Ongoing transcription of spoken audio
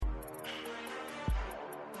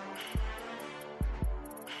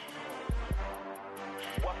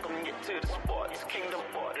Sports Kingdom.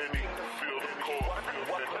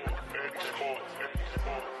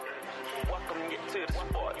 Welcome you to the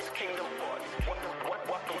Sports Kingdom.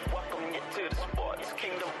 Welcome you to the Sports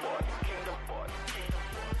Kingdom.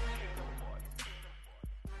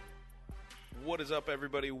 What is up,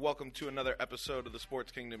 everybody? Welcome to another episode of the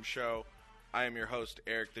Sports Kingdom Show. I am your host,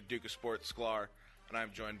 Eric, the Duke of Sports Sklar, and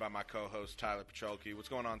I'm joined by my co-host, Tyler Pacholke. What's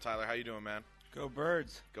going on, Tyler? How you doing, man? Go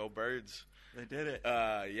Birds. Go Birds. They did it.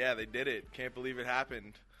 Yeah, they did it. Can't believe it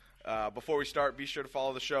happened. Before we start, be sure to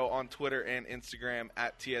follow the show on Twitter and Instagram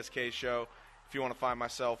at TSK Show. If you want to find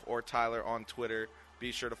myself or Tyler on Twitter,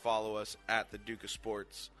 be sure to follow us at the Duke of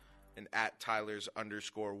Sports and at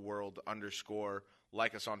Tyler's_world_.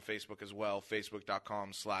 Like us on Facebook as well,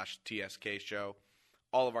 facebook.com/TSK Show.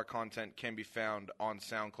 All of our content can be found on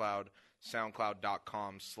SoundCloud,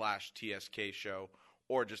 soundcloud.com/TSK Show,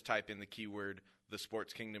 or just type in the keyword The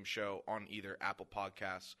Sports Kingdom Show on either Apple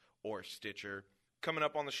Podcasts or Stitcher. Coming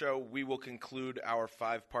up on the show, we will conclude our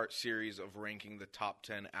 5-part series of ranking the top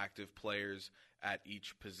 10 active players at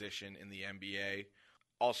each position in the NBA.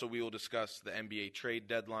 Also, we will discuss the NBA trade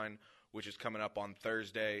deadline, which is coming up on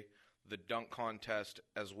Thursday. The dunk contest,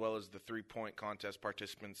 as well as the three-point contest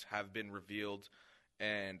participants, have been revealed.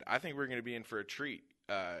 And I think we're going to be in for a treat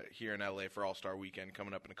here in LA for All-Star Weekend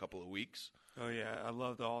coming up in a couple of weeks. Oh, yeah. I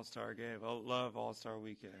love the All-Star game. I love All-Star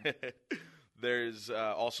Weekend. There's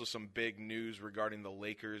also some big news regarding the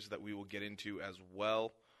Lakers that we will get into as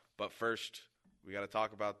well. But first, we got to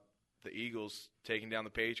talk about the Eagles taking down the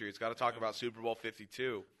Patriots. Got to talk about Super Bowl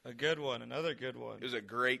 52. A good one. Another good one. It was a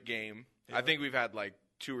great game. Yeah. I think we've had like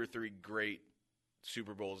 2 or 3 great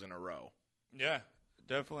Super Bowls in a row. Yeah,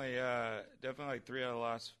 definitely like 3 out of the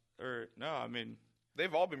last – or no, I mean –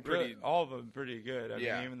 they've all been pretty – all of them pretty good. I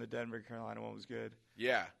mean, even the Denver-Carolina one was good.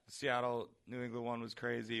 Yeah. The Seattle-New England one was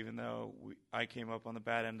crazy, even though I came up on the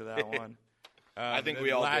bad end of that one. I think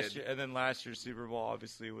we all did. And then last year's Super Bowl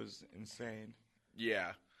obviously was insane.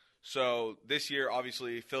 Yeah. So this year,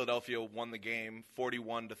 obviously, Philadelphia won the game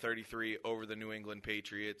 41-33 over the New England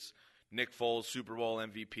Patriots. Nick Foles, Super Bowl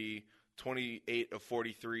MVP, 28 of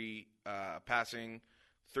 43 passing,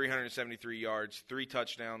 373 yards, 3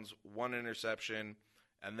 touchdowns, 1 interception,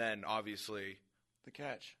 and then obviously the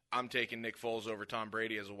catch. I'm taking Nick Foles over Tom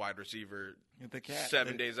Brady as a wide receiver. The catch.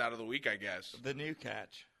 7 days out of the week, I guess. The new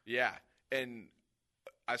catch. Yeah, and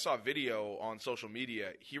I saw a video on social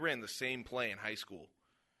media. He ran the same play in high school.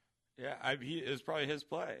 Yeah, it was probably his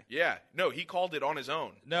play. Yeah, no, he called it on his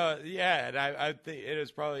own. No, yeah, and I think it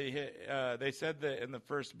was probably his. They said that in the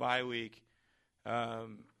first bye week,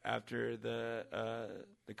 after the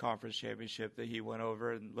conference championship, that he went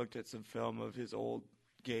over and looked at some film of his old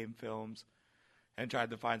game films, and tried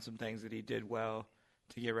to find some things that he did well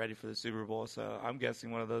to get ready for the Super Bowl. So I'm guessing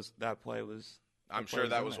one of those that play was. I'm sure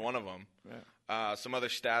that was one of them. Yeah. Some other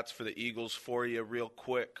stats for the Eagles for you, real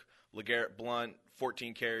quick. LeGarrette Blount,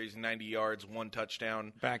 14 carries, 90 yards, 1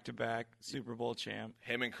 touchdown. Back-to-back Super Bowl champ.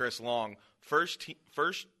 Him and Chris Long. First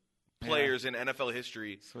players in NFL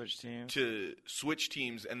history to switch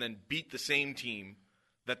teams and then beat the same team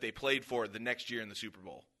that they played for the next year in the Super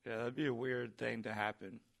Bowl. Yeah, that'd be a weird thing to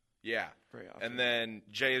happen. Yeah. Very often. And then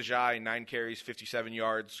Jay Ajayi, 9 carries, 57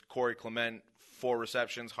 yards. Corey Clement, 4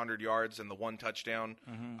 receptions, 100 yards, and the 1 touchdown.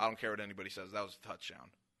 Mm-hmm. I don't care what anybody says. That was a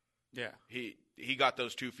touchdown. Yeah. He got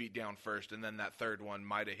those 2 feet down first, and then that third one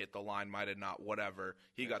might have hit the line, might have not, whatever.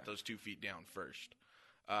 He got those 2 feet down first.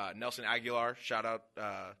 Nelson Aguilar, shout out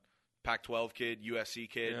Pac-12 kid, USC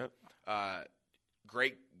kid. Yep.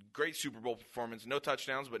 Great Super Bowl performance. No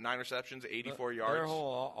touchdowns, but 9 receptions, 84 yards.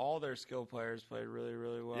 All their skill players played really,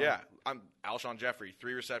 really well. Yeah. Alshon Jeffrey,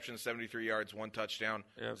 3 receptions, 73 yards, 1 touchdown.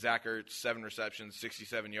 Yep. Zach Ertz, 7 receptions,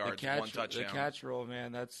 67 yards, 1 touchdown. The catch rule,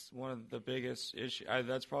 man, that's one of the biggest issues.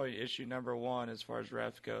 That's probably issue number 1 as far as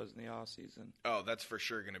ref goes in the offseason. Oh, that's for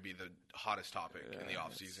sure going to be the hottest topic in the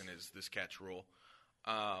offseason is this catch rule.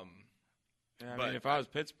 I mean, if I was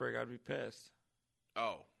Pittsburgh, I'd be pissed.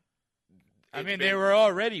 Oh. I mean, they were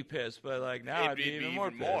already pissed, but like now I'd be even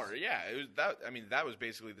more pissed. Yeah, it was that. I mean, that was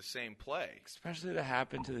basically the same play. Especially to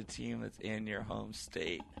happen to the team that's in your home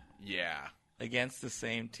state. Yeah. Against the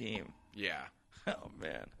same team. Yeah. Oh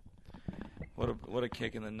man, what a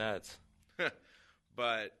kick in the nuts.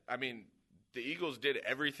 But I mean, the Eagles did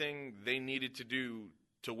everything they needed to do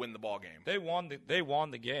to win the ball game. They won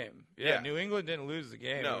the game. Yeah. New England didn't lose the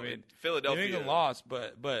game. No, I mean, Philadelphia. New England lost,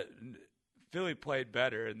 but Philly played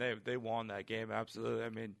better, and they won that game, absolutely. I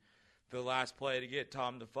mean, the last play to get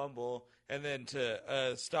Tom to fumble and then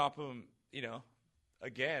to stop him,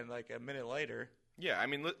 again, like a minute later. Yeah, I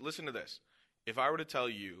mean, listen to this. If I were to tell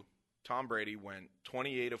you Tom Brady went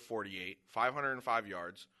 28 of 48, 505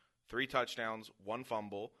 yards, 3 touchdowns, 1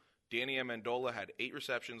 fumble. Danny Amendola had 8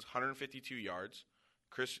 receptions, 152 yards.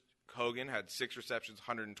 Chris Hogan had 6 receptions,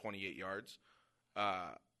 128 yards,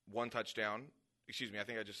 1 touchdown. Excuse me, I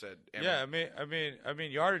think I just said. Yeah, I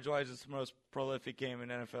mean, yardage-wise, it's the most prolific game in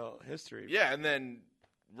NFL history. Yeah, and then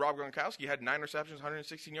Rob Gronkowski had 9 receptions,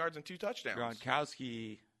 116 yards, and 2 touchdowns.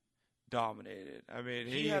 Gronkowski dominated. I mean,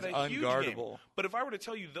 he had a huge unguardable. game. But if I were to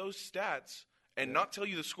tell you those stats and not tell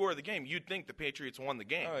you the score of the game, you'd think the Patriots won the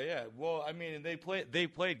game. Oh yeah. Well, I mean, they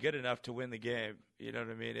played good enough to win the game. You know what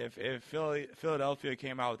I mean? If Philadelphia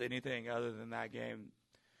came out with anything other than that game,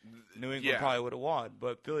 New England probably would have won.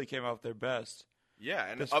 But Philly came out with their best. Yeah,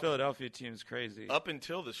 and this Philadelphia team's crazy. Up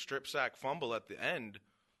until the strip sack fumble at the end,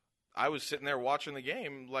 I was sitting there watching the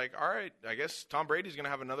game like, all right, I guess Tom Brady's going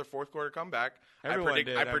to have another fourth quarter comeback. I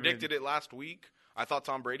predicted it last week. I thought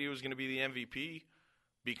Tom Brady was going to be the MVP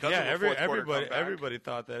because of the fourth quarter comeback. Everybody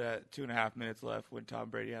thought that at 2.5 minutes left when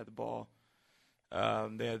Tom Brady had the ball, they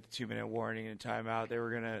had the 2-minute warning and timeout. They're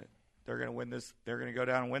gonna win this. They're gonna go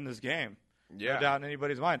down and win this game. Yeah. No doubt in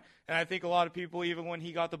anybody's mind. And I think a lot of people, even when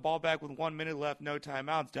he got the ball back with 1 minute left, no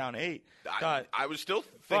timeouts, down 8, thought, I was still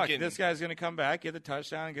thinking, this guy's going to come back, get the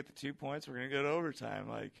touchdown, and get the 2 points. We're going to go to overtime.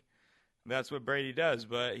 Like, that's what Brady does.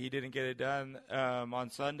 But he didn't get it done on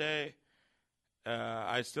Sunday.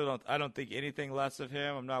 I don't think anything less of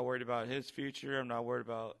him. I'm not worried about his future. I'm not worried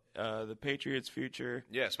about the Patriots' future.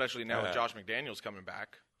 Yeah, especially now with Josh McDaniels coming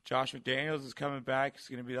back. Josh McDaniels is coming back. He's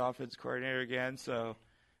going to be the offensive coordinator again. So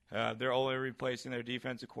they're only replacing their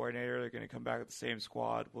defensive coordinator. They're going to come back with the same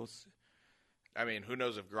squad. We'll see. I mean, who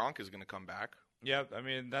knows if Gronk is going to come back? Yep. I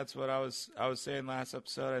mean, that's what I was saying last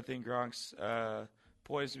episode. I think Gronk's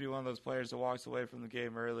poised to be one of those players that walks away from the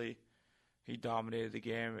game early. He dominated the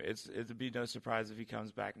game. It'd be no surprise if he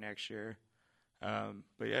comes back next year.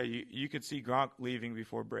 But yeah, you could see Gronk leaving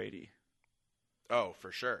before Brady. Oh,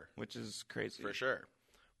 for sure. Which is crazy. For sure.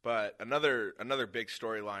 But another big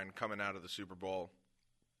storyline coming out of the Super Bowl,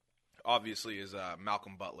 obviously, is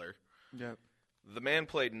Malcolm Butler. Yep. The man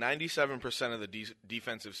played 97% of the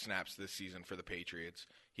defensive snaps this season for the Patriots.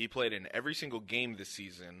 He played in every single game this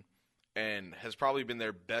season and has probably been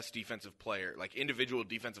their best defensive player, like individual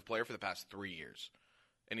defensive player for the past 3 years.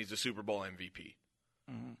 And he's a Super Bowl MVP.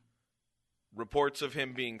 Mm-hmm. Reports of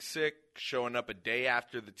him being sick, showing up a day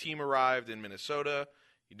after the team arrived in Minnesota.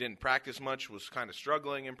 He didn't practice much, was kind of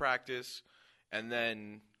struggling in practice. And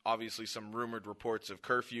then, obviously, some rumored reports of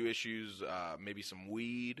curfew issues, maybe some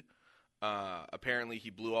weed. Apparently, he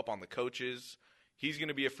blew up on the coaches. He's going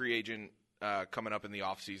to be a free agent coming up in the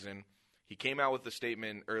offseason. He came out with a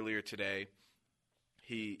statement earlier today.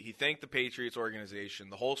 He thanked the Patriots organization,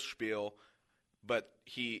 the whole spiel, but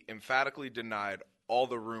he emphatically denied all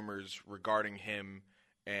the rumors regarding him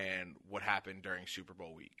and what happened during Super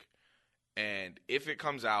Bowl week. And if it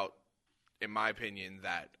comes out, in my opinion,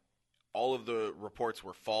 that all of the reports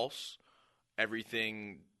were false,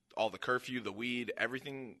 everything, all the curfew, the weed,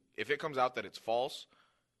 everything, if it comes out that it's false,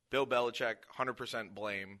 Bill Belichick, 100%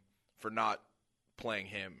 blame for not playing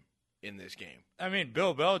him in this game. I mean,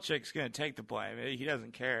 Bill Belichick's going to take the blame. He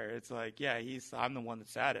doesn't care. It's like, yeah, I'm the one that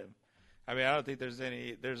sat him. I mean, I don't think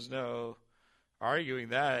there's no arguing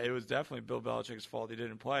that. It was definitely Bill Belichick's fault he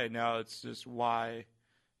didn't play. Now it's just why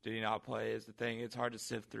did he not play is the thing. It's hard to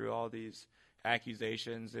sift through all these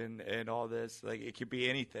accusations and all this. Like, it could be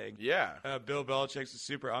anything. Yeah. Bill Belichick's a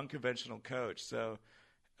super unconventional coach, so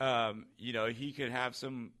he could have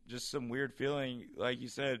some weird feeling, like you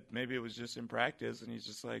said. Maybe it was just in practice, and he's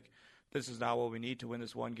just like, this is not what we need to win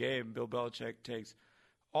this one game. Bill Belichick takes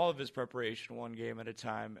all of his preparation one game at a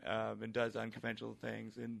time and does unconventional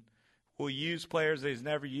things, and will use players that he's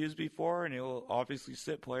never used before, and he'll obviously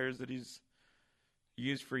sit players that he's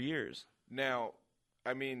used for years. Now,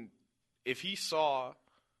 I mean, if he saw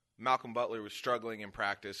Malcolm Butler was struggling in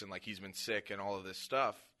practice and like he's been sick and all of this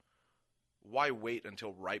stuff, why wait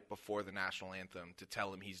until right before the national anthem to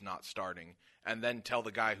tell him he's not starting and then tell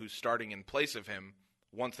the guy who's starting in place of him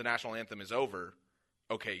once the national anthem is over,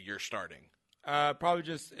 okay, you're starting? Probably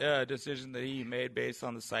just a decision that he made based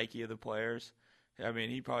on the psyche of the players. I mean,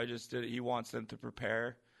 he probably just he wants them to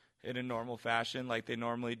prepare in a normal fashion like they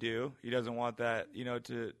normally do. He doesn't want that,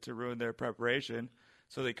 to ruin their preparation.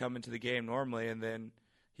 So they come into the game normally, and then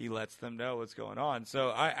he lets them know what's going on.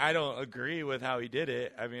 So I don't agree with how he did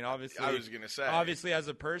it. I mean, obviously, I was going to say, obviously, as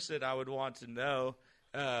a person, I would want to know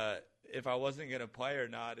if I wasn't going to play or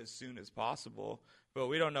not as soon as possible. But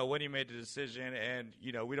we don't know when he made the decision, and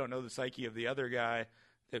we don't know the psyche of the other guy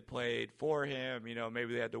that played for him.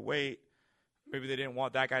 Maybe they had to wait. Maybe they didn't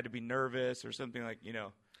want that guy to be nervous or something like.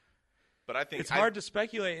 But I think it's hard to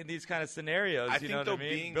speculate in these kind of scenarios. You know what I mean?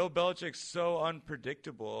 being Bill Belichick's so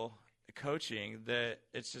unpredictable. coaching that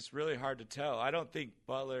it's just really hard to tell. I don't think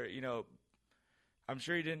Butler, I'm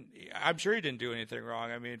sure he didn't do anything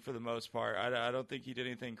wrong. I mean, for the most part, I don't think he did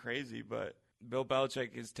anything crazy, but Bill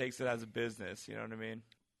Belichick takes it as a business. You know what I mean?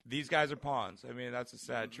 These guys are pawns. I mean, that's a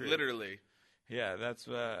sad truth. Literally. Yeah, that's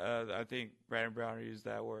I think Brandon Browner used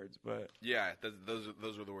that words, but yeah,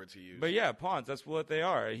 those were the words he used. But yeah, pawns. That's what they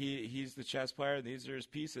are. He's the chess player, and these are his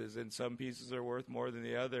pieces, and some pieces are worth more than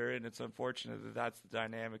the other, and it's unfortunate that that's the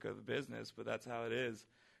dynamic of the business, but that's how it is.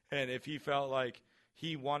 And if he felt like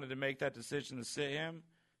he wanted to make that decision to sit him,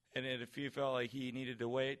 and if he felt like he needed to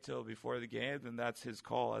wait till before the game, then that's his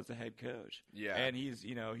call as the head coach. Yeah, and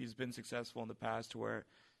he's been successful in the past to where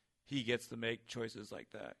he gets to make choices like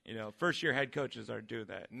that. First-year head coaches aren't doing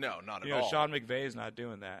that. No, not at all. Sean McVay's not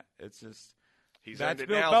doing that. It's just he's earned it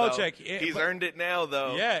Bill now. Belichick. He's earned it now,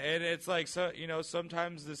 though. Yeah, and it's like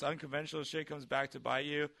sometimes this unconventional shit comes back to bite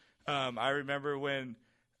you. I remember when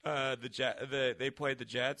they played the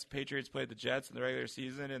Jets. Patriots played the Jets in the regular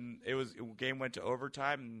season, and game went to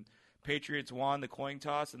overtime, and Patriots won the coin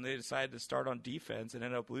toss, and they decided to start on defense and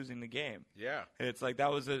ended up losing the game. Yeah, and it's like that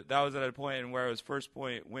was at a point in where it was first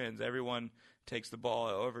point wins. Everyone takes the ball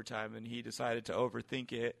at overtime, and he decided to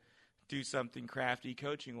overthink it, do something crafty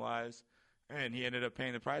coaching wise, and he ended up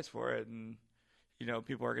paying the price for it. And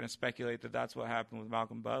people are going to speculate that that's what happened with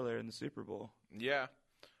Malcolm Butler in the Super Bowl. Yeah,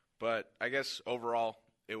 but I guess overall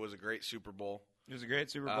it was a great Super Bowl. It was a great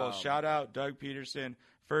Super Bowl. Shout out Doug Peterson,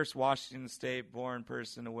 first Washington State-born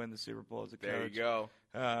person to win the Super Bowl as a coach. There you go.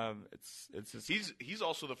 It's just, he's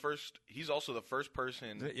also the first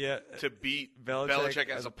person yeah, to beat Belichick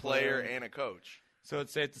as a player and a coach. So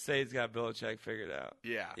it's safe to say he's got Belichick figured out.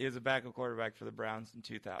 Yeah, he was a backup quarterback for the Browns in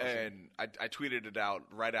 2000. And I tweeted it out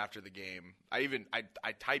right after the game. I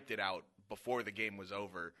typed it out before the game was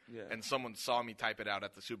over. Yeah. And someone saw me type it out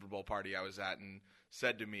at the Super Bowl party I was at and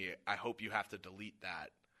said to me, "I hope you have to delete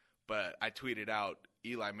that." But I tweeted out,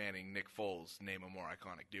 Eli Manning, Nick Foles, name a more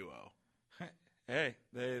iconic duo. Hey,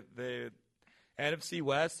 the NFC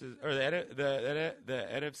West or the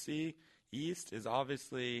NFC East is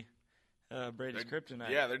obviously Brady's kryptonite.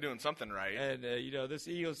 Yeah, they're doing something right. And this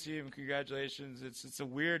Eagles team, congratulations. It's a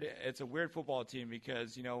weird football team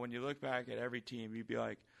because when you look back at every team, you'd be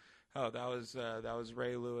like, oh, that was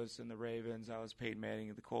Ray Lewis and the Ravens. That was Peyton Manning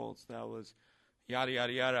and the Colts. That was yada,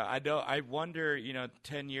 yada, yada. I wonder,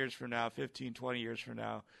 10 years from now, 15, 20 years from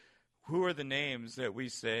now, who are the names that we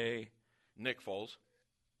say? Nick Foles.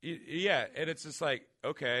 Yeah, and it's just like,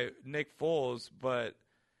 okay, Nick Foles, but,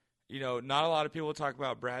 not a lot of people talk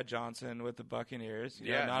about Brad Johnson with the Buccaneers.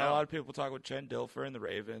 Not a lot of people talk about Trent Dilfer and the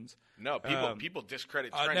Ravens. No, people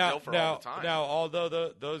discredit Trent Dilfer all the time. Now,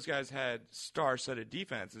 although those guys had star-studded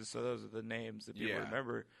defenses, so those are the names that people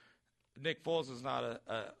remember, Nick Foles is not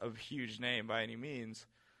a huge name by any means.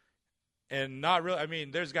 And not really – I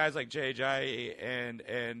mean, there's guys like J.J.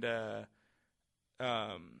 and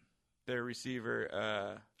their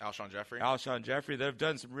receiver Alshon Jeffrey that have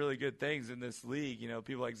done some really good things in this league.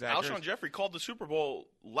 People like Zach Alshon Jeffrey called the Super Bowl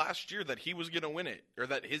last year that he was going to win it or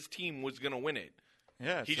that his team was going to win it.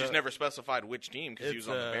 Yeah, he just never specified which team because he was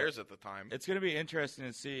on the Bears at the time. It's going to be interesting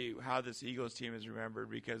to see how this Eagles team is remembered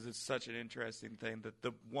because it's such an interesting thing that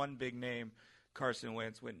the one big name, Carson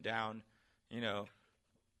Wentz, went down,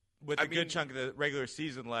 with a good chunk of the regular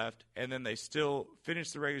season left, and then they still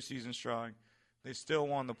finished the regular season strong. They still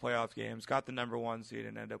won the playoff games, got the number 1 seed,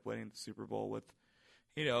 and ended up winning the Super Bowl with,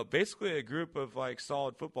 basically a group of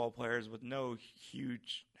solid football players with no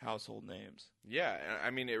huge household names. Yeah, I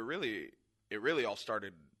mean, it really all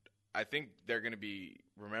started. I think they're going to be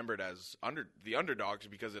remembered as the underdogs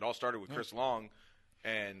because it all started with Chris Long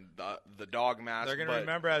and the dog mask. They're going to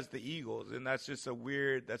remember as the Eagles, and that's just a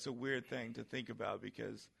weird thing to think about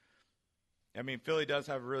because. I mean, Philly does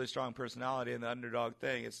have a really strong personality, and the underdog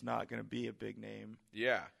thing, it's not going to be a big name.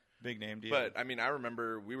 Yeah. Big name deal. But, I mean, I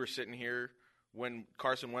remember we were sitting here when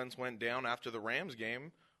Carson Wentz went down after the Rams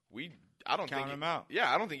game. I don't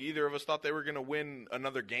think either of us thought they were going to win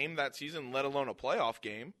another game that season, let alone a playoff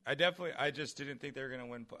game. I just didn't think they were going to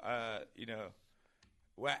win,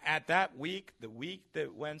 at that week, the week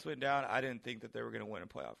that Wentz went down, I didn't think that they were going to win a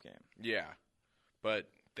playoff game. Yeah. But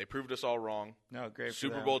they proved us all wrong. No, great for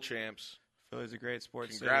Super them. Bowl champs. Philly's a great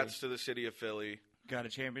sports Congrats city. to the city of Philly. Got a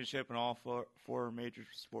championship in all four major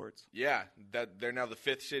sports. Yeah, they're now the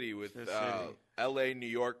fifth city with L.A., New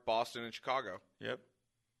York, Boston, and Chicago. Yep.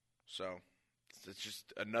 So it's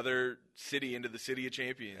just another city into the city of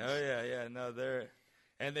champions. Oh yeah. No,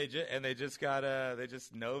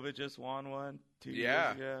 Nova just won one 2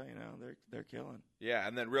 years ago. They're killing. Yeah,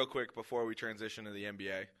 and then real quick before we transition to the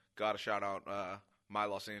NBA, got to shout out my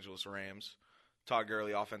Los Angeles Rams. Todd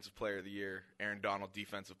Gurley, Offensive Player of the Year. Aaron Donald,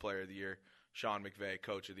 Defensive Player of the Year. Sean McVay,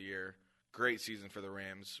 Coach of the Year. Great season for the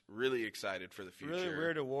Rams. Really excited for the future. Really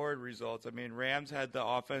weird award results. I mean, Rams had the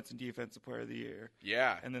Offense and Defensive Player of the Year.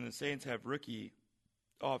 Yeah. And then the Saints have Rookie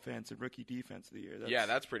Offense and Rookie Defense of the Year.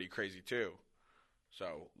 That's pretty crazy, too.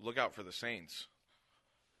 So look out for the Saints.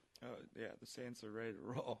 Oh, yeah, the Saints are ready to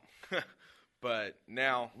roll. But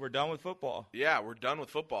now we're done with football. Yeah, we're done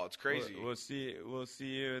with football. It's crazy. We'll see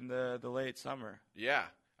you in the late summer. Yeah.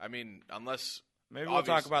 I mean, unless maybe we'll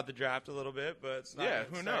talk about the draft a little bit, but it's not,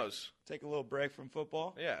 who knows? Take a little break from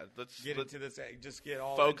football. Yeah, let's into this. Just get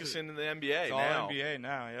all focus into the NBA it's now. All NBA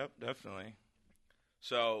now. Yep, definitely.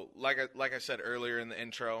 So, like I said earlier in the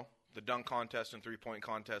intro, the dunk contest and three-point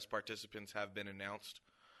contest participants have been announced.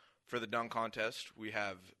 For the dunk contest, we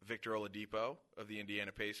have Victor Oladipo of the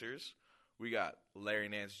Indiana Pacers. We got Larry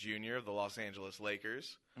Nance Jr. of the Los Angeles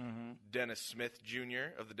Lakers. Mm-hmm. Dennis Smith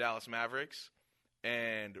Jr. of the Dallas Mavericks.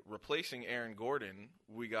 And replacing Aaron Gordon,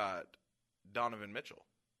 we got Donovan Mitchell.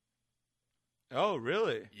 Oh,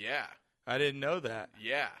 really? Yeah. I didn't know that.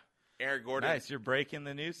 Yeah. Aaron Gordon. Nice. You're breaking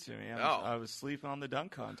the news to me. I was sleeping on the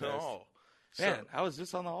dunk contest. Oh. Man, I was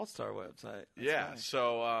just on the All-Star website. That's nice.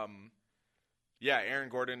 So, Aaron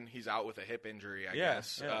Gordon, he's out with a hip injury, I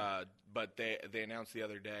guess. Yeah. But they announced the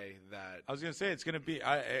other day that I was going to say it's going to be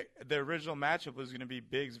the original matchup was going to be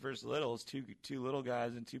bigs versus littles, two little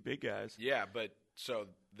guys and two big guys. Yeah, but so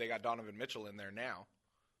they got Donovan Mitchell in there now.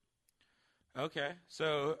 Okay.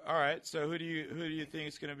 So, all right. So who do you think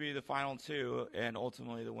is going to be the final two and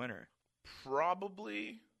ultimately the winner?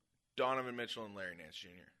 Probably Donovan Mitchell and Larry Nance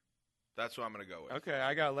Jr. That's what I'm going to go with. Okay,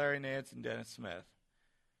 I got Larry Nance and Dennis Smith.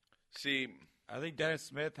 See, I think Dennis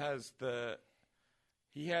Smith has the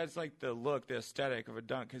look, the aesthetic of a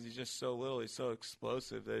dunk because he's just so little. He's so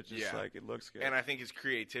explosive that it just it looks good. And I think his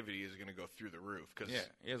creativity is going to go through the roof. Cause,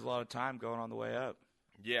 he has a lot of time going on the way up.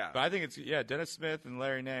 Yeah. But I think it's Dennis Smith and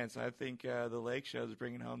Larry Nance. I think the Lake Show is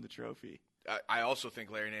bringing home the trophy. I also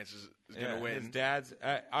think Larry Nance is going to win. His dad's.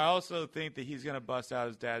 I also think that he's going to bust out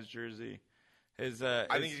his dad's jersey. I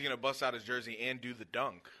think he's going to bust out his jersey and do the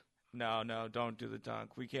dunk. No, don't do the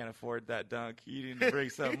dunk. We can't afford that dunk. You need to bring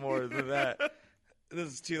something more than that. This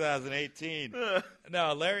is 2018.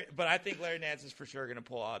 No, but I think Larry Nance is for sure going to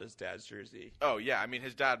pull out his dad's jersey. Oh, yeah. I mean,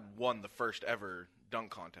 his dad won the first ever dunk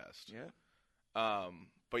contest. Yeah.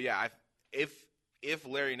 But yeah, if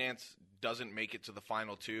Larry Nance doesn't make it to the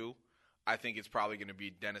final two, I think it's probably going to be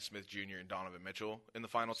Dennis Smith Jr. and Donovan Mitchell in the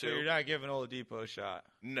final two. So you're not giving Oladipo a shot?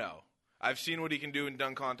 No. I've seen what he can do in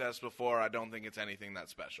dunk contests before. I don't think it's anything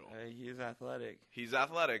that special. He's athletic. He's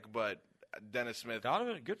athletic, but Dennis Smith.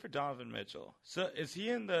 Good for Donovan Mitchell. So is he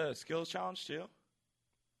in the skills challenge too?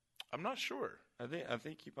 I'm not sure. I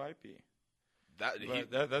think he might be.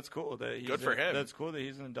 That's cool. Good for him. That's cool that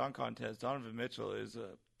he's in the dunk contest. Donovan Mitchell is a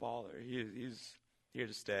baller. He's here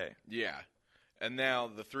to stay. Yeah. And now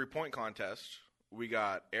the three-point contest. We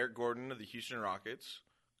got Eric Gordon of the Houston Rockets,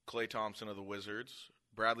 Klay Thompson of the Wizards,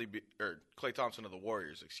 Klay Thompson of the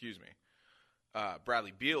Warriors,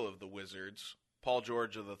 Bradley Beal of the Wizards, Paul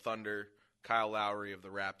George of the Thunder, Kyle Lowry of the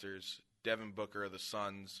Raptors, Devin Booker of the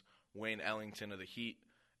Suns, Wayne Ellington of the Heat,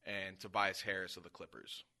 and Tobias Harris of the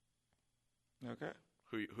Clippers. Okay.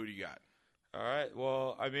 Who do you got? All right.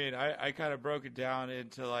 Well, I mean, I kind of broke it down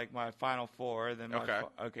into like my final four. Then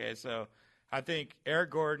okay. So I think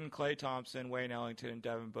Eric Gordon, Klay Thompson, Wayne Ellington, and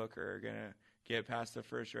Devin Booker are gonna get past the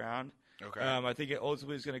first round. Okay. I think it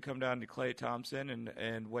ultimately is going to come down to Klay Thompson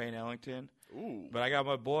and Wayne Ellington. Ooh. But I got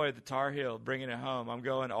my boy, the Tar Heel, bringing it home. I'm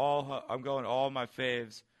going all my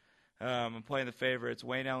faves. I'm playing the favorites.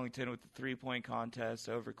 Wayne Ellington with the three-point contest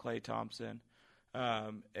over Klay Thompson.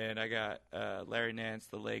 And I got Larry Nance,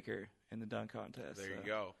 the Laker, in the dunk contest. There you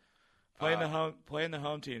go. Playing the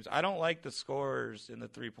home teams. I don't like the scorers in the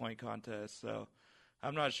three-point contest, so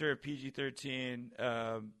I'm not sure if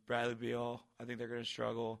PG-13, Bradley Beal, I think they're going to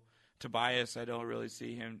struggle. Tobias, I don't really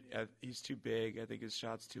see him. He's too big. I think his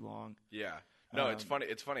shot's too long. Yeah. No, it's funny.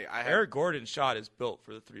 It's funny. Eric Gordon's shot is built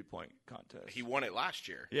for the three-point contest. He won it last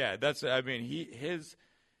year. Yeah,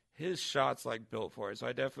 his shot's like built for it. So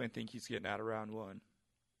I definitely think he's getting out of round one.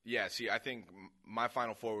 Yeah, see, I think my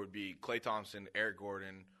final four would be Klay Thompson, Eric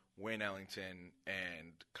Gordon, Wayne Ellington,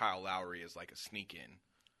 and Kyle Lowry as like a sneak in.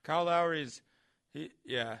 Kyle Lowry's and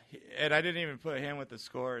I didn't even put him with the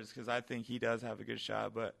scores because I think he does have a good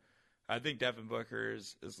shot, but I think Devin Booker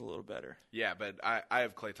is a little better. Yeah, but I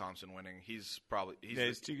have Klay Thompson winning. He's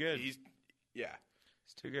too good. He's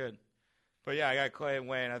too good. But yeah, I got Klay and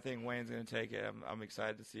Wayne. I think Wayne's going to take it. I'm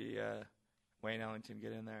excited to see Wayne Ellington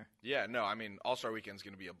get in there. Yeah, no, I mean All-Star Weekend is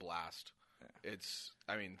going to be a blast. Yeah.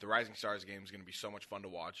 The Rising Stars game is going to be so much fun to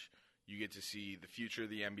watch. You get to see the future of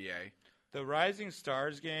the NBA. The Rising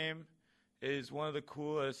Stars game is one of the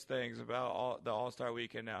coolest things about the All-Star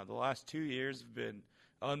Weekend now. The last 2 years have been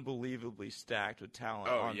unbelievably stacked with talent.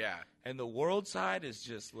 Oh, yeah. And the world side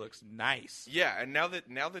just looks nice. Yeah, and now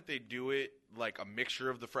that they do it like a mixture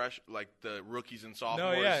of the rookies and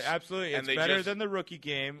sophomores. No, yeah, absolutely. And It's better than the rookie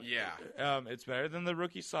game. Yeah. It's better than the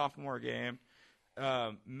rookie sophomore game.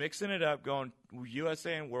 Mixing it up, going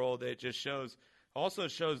USA and world, it just also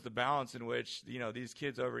shows the balance in which, these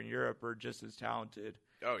kids over in Europe are just as talented.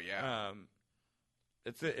 Oh, yeah.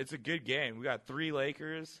 It's a good game. We got 3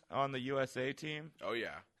 Lakers on the USA team. Oh,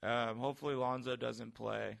 yeah. Hopefully Lonzo doesn't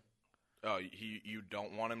play. Oh, you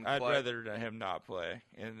don't want him to I'd play? rather him not play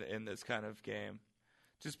in this kind of game.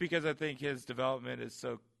 Just because I think his development is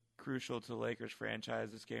so crucial to the Lakers franchise,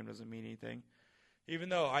 this game doesn't mean anything. Even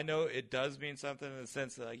though I know it does mean something in the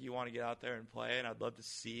sense that you want to get out there and play, and I'd love to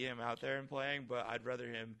see him out there and playing, but I'd rather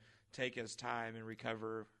him take his time and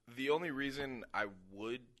recover. The only reason I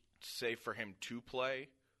would say for him to play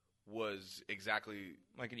was exactly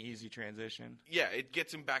like an easy transition. Yeah, it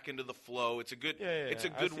gets him back into the flow. It's a good it's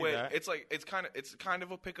a I good see way. that. It's kind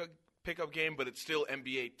of a pickup game, but it's still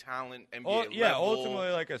NBA talent, NBA level. Yeah,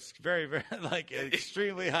 ultimately like a very very like an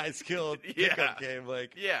extremely high skilled pickup game,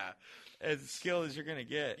 like yeah. As skilled as you're gonna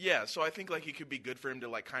get. Yeah, so I think it could be good for him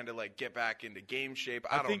to kind of get back into game shape.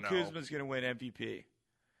 I think don't know. Kuzma's gonna win MVP.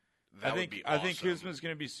 That would be awesome. I think Kuzma's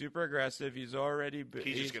going to be super aggressive. He's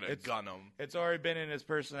just going to gun them. It's already been in his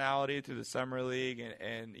personality through the summer league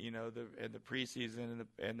and the preseason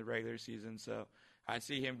and the regular season. So I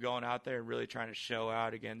see him going out there and really trying to show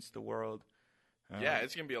out against the world. Yeah,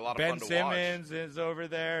 it's going to be a lot of Ben fun to Simmons watch. is over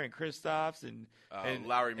there, and Kristaps and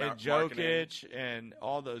Lowry and Jokic, and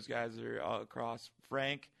all those guys are all across.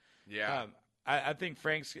 Frank. Yeah. I think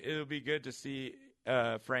it'll be good to see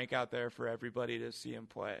Frank out there for everybody to see him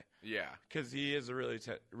play. Yeah, because he is a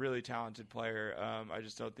really talented player. I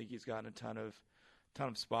just don't think he's gotten a ton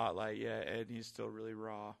of spotlight yet, and he's still really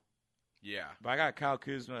raw. Yeah, but I got Kyle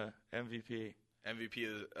Kuzma MVP.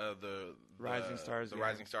 MVP of the Rising Stars. The game.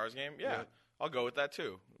 Rising Stars game. Yeah, I'll go with that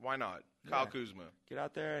too. Why not? Kyle Kuzma. Get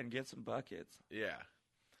out there and get some buckets. Yeah.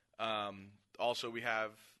 Also, we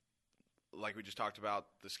have, like we just talked about,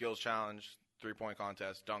 the skills challenge, 3-point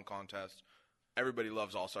contest, dunk contest. Everybody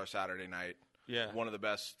loves All-Star Saturday night. Yeah. One of the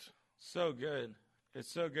best. So good. It's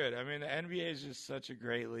so good. I mean, the NBA is just such a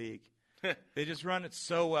great league. They just run it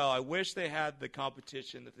so well. I wish they had the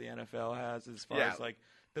competition that the NFL has as far as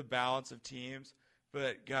the balance of teams.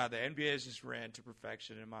 But God, the NBA is just ran to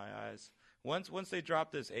perfection in my eyes. Once they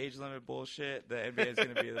drop this age limit bullshit, the NBA is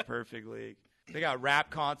going to be the perfect league. They got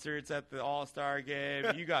rap concerts at the All-Star game.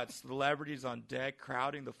 You got celebrities on deck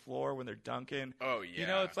crowding the floor when they're dunking. Oh,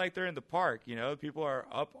 yeah. It's like they're in the park. People are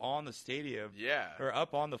up on the stadium. Yeah. Or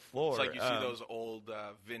up on the floor. It's like you see those old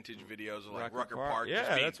vintage videos of Rucker Park yeah, just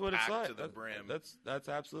being that's what it's packed like. to the brim. That's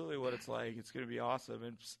absolutely what it's like. It's going to be awesome.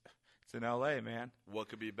 It's in L.A., man. What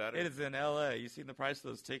could be better? It is in L.A. You seen the price of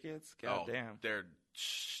those tickets? God damn. They're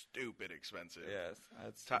stupid expensive. Yes.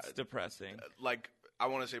 It's depressing. I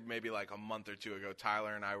want to say maybe a month or two ago,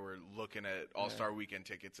 Tyler and I were looking at All-Star Weekend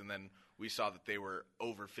tickets, and then we saw that they were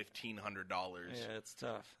over $1,500. Yeah, it's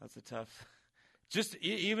tough. That's a tough. Just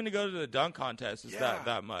even to go to the dunk contest is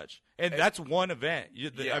that much, and that's one event.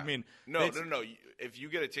 I mean, no. If you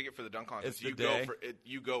get a ticket for the dunk contest, you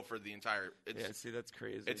go for the entire. See, that's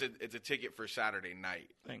crazy. It's a ticket for Saturday night.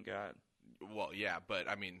 Thank God. Well, yeah, but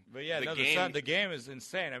I mean, the game is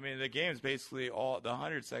insane. I mean, the game is basically the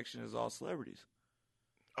 100 section is all celebrities.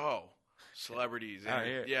 Oh, celebrities out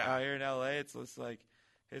here in LA, it's just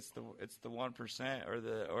it's the 1%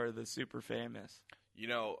 or the super famous. You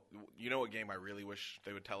know what game I really wish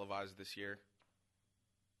they would televise this year?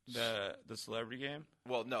 The celebrity game?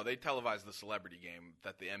 Well, no, they televised the celebrity game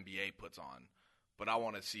that the NBA puts on. But I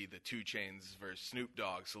want to see the 2 Chainz versus Snoop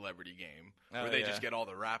Dogg celebrity game where they just get all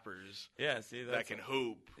the rappers that can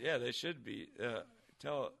hoop. Yeah, they should be.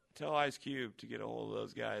 Tell Ice Cube to get a hold of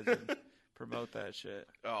those guys and promote that shit.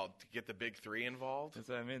 Oh, to get the big 3 involved? That's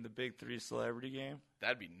what I mean, the big 3 celebrity game.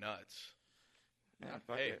 That'd be nuts.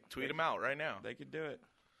 Yeah, hey, tweet them out right now. They could do it.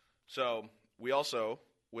 So we also,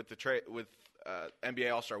 with the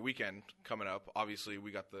NBA All-Star Weekend coming up, obviously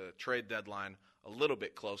we got the trade deadline a little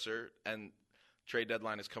bit closer, and trade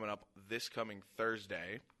deadline is coming up this coming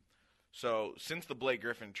Thursday. So since the Blake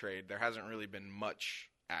Griffin trade, there hasn't really been much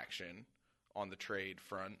action on the trade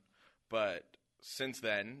front. But since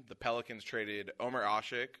then, the Pelicans traded Omer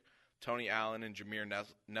Asik, Tony Allen, and Jameer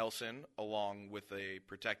Nelson, along with a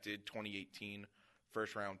protected 2018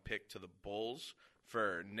 first-round pick to the Bulls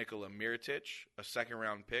for Nikola Mirotic, a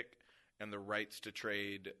second-round pick, and the rights to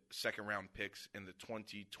trade second-round picks in the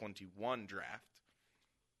 2021 draft.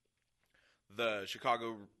 The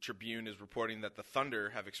Chicago Tribune is reporting that the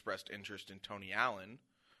Thunder have expressed interest in Tony Allen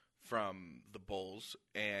from the Bulls,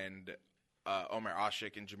 and Omer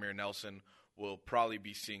Asik and Jameer Nelson will probably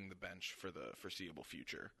be seeing the bench for the foreseeable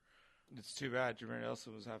future. It's too bad Jameer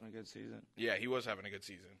Nelson was having a good season. Yeah, he was having a good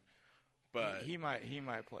season. But he might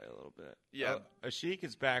play a little bit. Yeah. Asik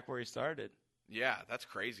is back where he started. Yeah, that's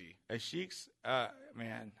crazy. Ashik's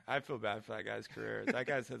man, I feel bad for that guy's career. That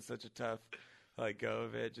guy's had such a tough go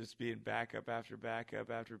of it, just being backup after backup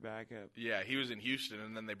after backup. Yeah, he was in Houston,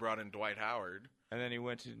 and then they brought in Dwight Howard. And then he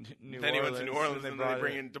went to New Orleans. Then he went to New Orleans, and then they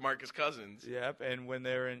bring in DeMarcus Cousins. Yep, and when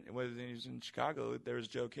he was in Chicago, there was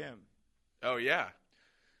Joe Kim. Oh, yeah.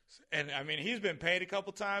 And, I mean, he's been paid a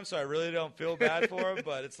couple times, so I really don't feel bad for him.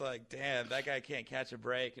 But it's like, damn, that guy can't catch a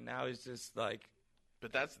break, and now he's just like.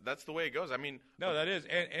 But that's the way it goes. I mean. No, that is.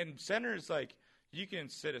 And centers, like, you can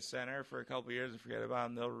sit a center for a couple years and forget about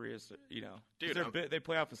him. They'll Dude, they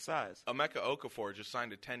play off of size. Emeka Okafor just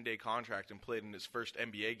signed a 10-day contract and played in his first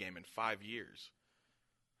NBA game in 5 years.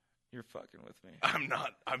 You're fucking with me. I'm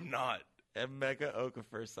not. Emeka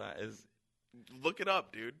Okafor is. Look it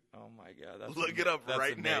up, dude. Oh my God! Look it up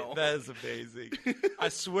right now. That is amazing. I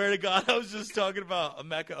swear to God, I was just talking about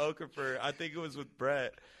Emeka Okafor. I think it was with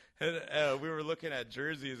Brett, and we were looking at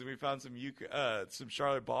jerseys, and we found some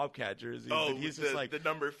Charlotte Bobcat jerseys. Oh, and he's just like the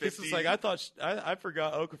number 50. He's just like, I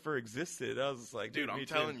forgot Okafor existed. I was just like, dude, I'm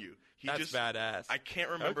telling you, that's badass. I can't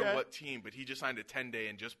remember what team, but he just signed a 10-day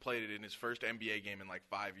and just played it in his first NBA game in like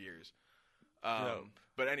 5 years.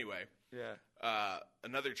 But anyway. Yeah.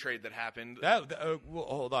 Another trade that happened. Well,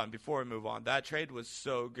 hold on. Before we move on, that trade was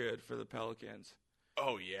so good for the Pelicans.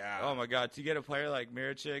 Oh, yeah. Oh, my God. To get a player like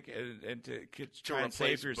Mirichik and to try and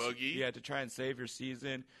save your Boogie. Yeah, to try and save your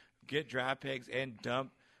season, get draft picks, and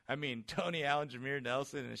dump. I mean, Tony Allen, Jameer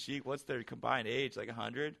Nelson, and Asik, what's their combined age? Like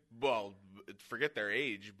 100? Well, forget their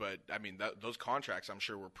age, but, I mean, those contracts, I'm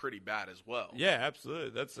sure, were pretty bad as well. Yeah, absolutely.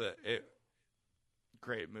 That's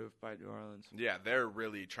great move by New Orleans. Yeah, they're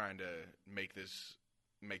really trying to make this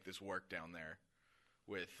work down there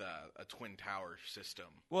with a twin tower system.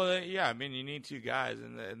 Well, yeah, I mean, you need two guys,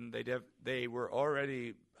 and they were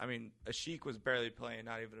already. I mean, Asik was barely playing,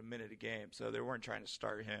 not even a minute a game, so they weren't trying to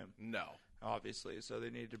start him. No, obviously, so they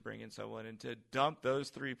needed to bring in someone and to dump those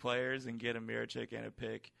three players and get a Mirichik and a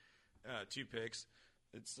pick, 2 picks.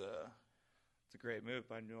 It's a great move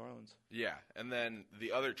by New Orleans. Yeah, and then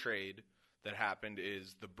the other trade that happened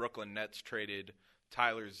is the Brooklyn Nets traded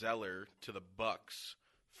Tyler Zeller to the Bucks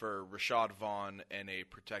for Rashad Vaughn and a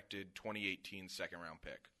protected 2018 second-round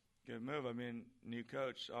pick. Good move. I mean, new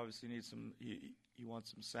coach obviously needs some. He wants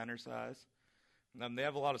some center size. They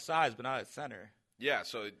have a lot of size, but not at center. Yeah,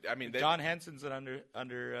 so I mean, John Henson's an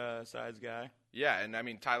undersized guy. Yeah, and I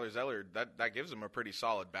mean Tyler Zeller that gives him a pretty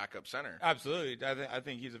solid backup center. Absolutely, I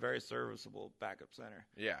think he's a very serviceable backup center.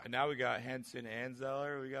 Yeah, and now we got Henson and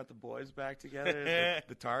Zeller. We got the boys back together,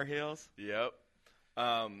 the Tar Heels. Yep.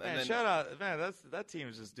 And then, shout out, man! That team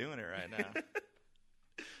is just doing it right now.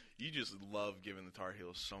 You just love giving the Tar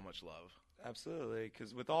Heels so much love. Absolutely,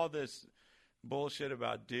 because with all this bullshit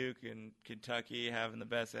about Duke and Kentucky having the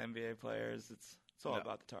best NBA players, it's all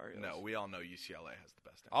about the Tar Heels. No, we all know UCLA has the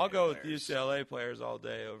best NBA I'll go players. with UCLA players all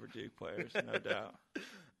day over Duke players, no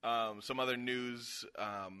doubt. Some other news,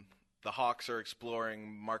 the Hawks are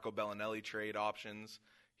exploring Marco Bellinelli trade options.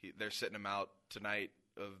 They're sitting him out tonight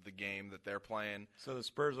of the game that they're playing. So the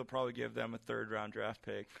Spurs will probably give them a third-round draft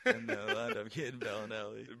pick, and they'll end up getting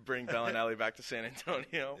Bellinelli. Bring Bellinelli back to San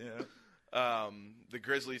Antonio. Yeah. The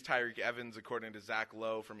Grizzlies' Tyreek Evans, according to Zach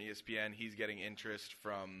Lowe from ESPN, he's getting interest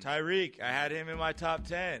from Tyreek. I had him in my top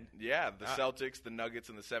 10. Yeah, the Celtics, the Nuggets,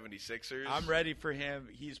 and the 76ers. I'm ready for him.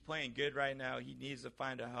 He's playing good right now. He needs to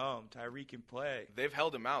find a home. Tyreek can play. They've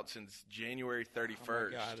held him out since January 31st. Oh,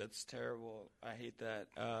 my God, that's terrible. I hate that.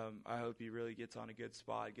 I hope he really gets on a good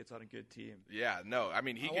spot, gets on a good team. Yeah, no, I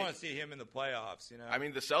mean, I want to see him in the playoffs, you know? I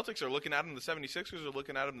mean, the Celtics are looking at him. The 76ers are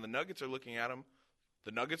looking at him. The Nuggets are looking at him.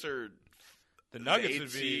 The Nuggets are the Nuggets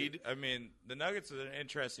would be. Seed. I mean, the Nuggets are an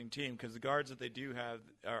interesting team because the guards that they do have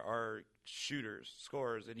are shooters,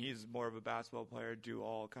 scorers, and he's more of a basketball player,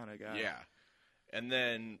 do-all kind of guy. Yeah. And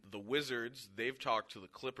then the Wizards, they've talked to the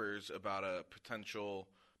Clippers about a potential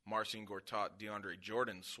Marcin Gortat, DeAndre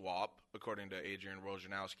Jordan swap, according to Adrian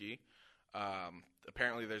Wojnarowski.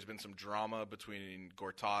 Apparently, there's been some drama between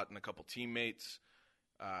Gortat and a couple teammates.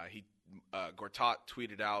 Gortat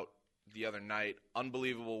tweeted out the other night,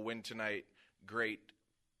 "Unbelievable win tonight, great,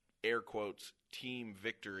 air quotes, team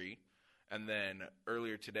victory." And then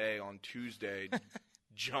earlier today on Tuesday,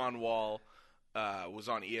 John Wall was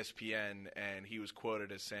on ESPN, and he was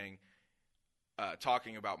quoted as saying,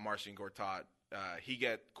 talking about Marcin Gortat, he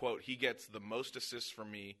gets the most assists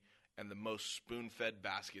from me and the most spoon-fed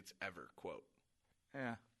baskets ever, quote.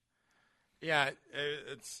 Yeah,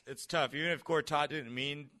 it's tough. Even if Gortat didn't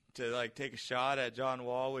mean to like take a shot at John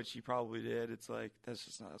Wall, which he probably did, it's like that's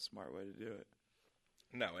just not a smart way to do it.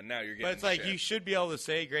 No, and now you're getting. But it's like you should be able to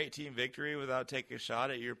say great team victory without taking a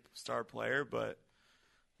shot at your star player, but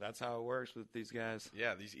that's how it works with these guys.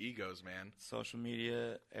 Yeah, these egos, man. Social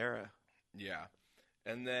media era. Yeah.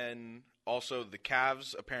 And then also the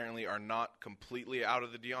Cavs apparently are not completely out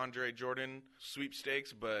of the DeAndre Jordan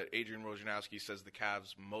sweepstakes, but Adrian Wojnarowski says the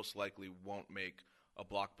Cavs most likely won't make a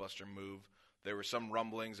blockbuster move. There were some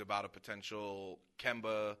rumblings about a potential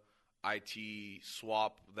Kemba IT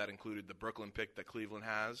swap that included the Brooklyn pick that Cleveland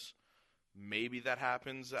has. Maybe that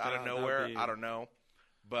happens out of nowhere. I don't know.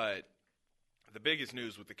 But the biggest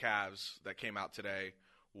news with the Cavs that came out today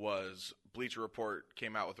was Bleacher Report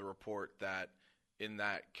came out with a report that in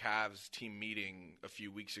that Cavs team meeting a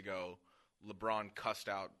few weeks ago, LeBron cussed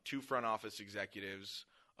out 2 front office executives.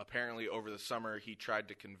 Apparently over the summer, he tried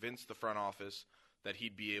to convince the front office that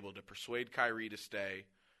he'd be able to persuade Kyrie to stay.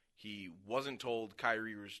 He wasn't told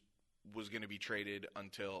Kyrie was going to be traded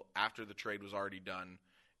until after the trade was already done,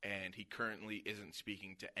 and he currently isn't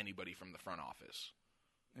speaking to anybody from the front office.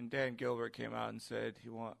 And Dan Gilbert came out and said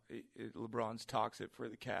LeBron's toxic for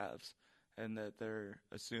the Cavs, and that they're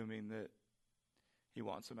assuming that he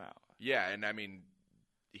wants him out. Yeah, and I mean,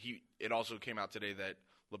 it also came out today that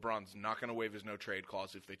LeBron's not going to waive his no-trade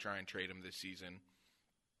clause if they try and trade him this season.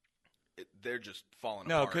 They're just falling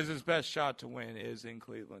apart. No, because his best shot to win is in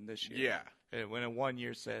Cleveland this year. Yeah. And when a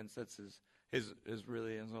 1-year sentence, that's his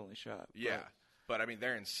really his only shot. Yeah. But I mean,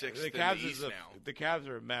 they're in 6th the in Cavs the East now. The Cavs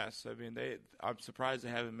are a mess. I mean, I'm surprised they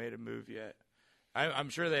haven't made a move yet. I'm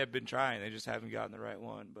sure they have been trying. They just haven't gotten the right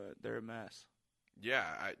one, but they're a mess. Yeah,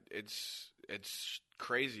 it's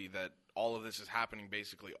crazy that all of this is happening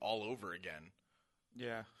basically all over again.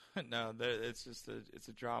 Yeah. No, it's just it's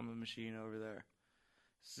a drama machine over there.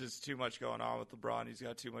 It's just too much going on with LeBron. He's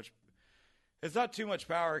got too much. It's not too much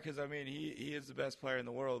power because I mean he is the best player in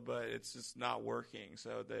the world, but it's just not working.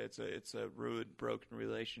 So it's a ruined, broken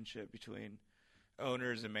relationship between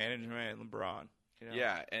owners and management and LeBron. You know?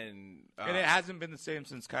 Yeah, and it hasn't been the same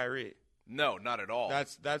since Kyrie. No, not at all.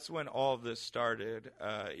 That's when all of this started,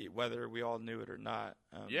 whether we all knew it or not.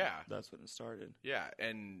 Yeah, that's when it started. Yeah,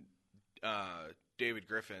 and David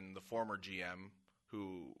Griffin, the former GM,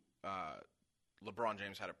 who LeBron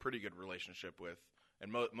James had a pretty good relationship with,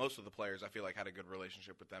 and most of the players I feel like had a good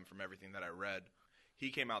relationship with them from everything that I read.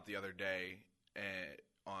 He came out the other day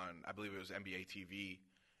on, I believe it was NBA TV,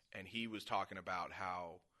 and he was talking about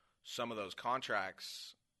how some of those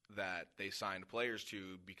contracts that they signed players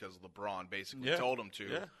to because LeBron basically told them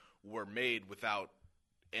to were made without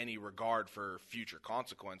any regard for future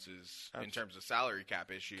consequences in terms of salary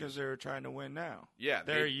cap issues. Because they were trying to win now. Yeah.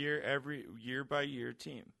 They're every year by year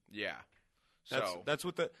team. Yeah.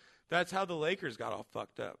 That's how the Lakers got all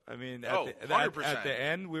fucked up. I mean, 100%. At the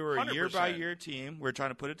end, we were a 100%. year by year team. We were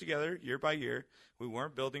trying to put it together year by year. We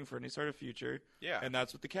weren't building for any sort of future. Yeah. And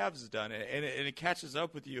that's what the Cavs has done. And it catches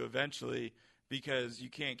up with you eventually because you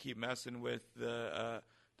can't keep messing with the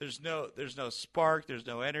there's no spark, there's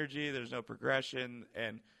no energy, there's no progression,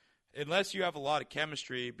 and unless you have a lot of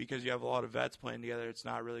chemistry because you have a lot of vets playing together, it's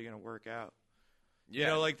not really going to work out. Yeah. You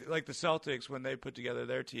know, like the Celtics when they put together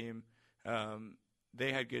their team,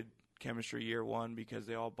 they had good chemistry year one because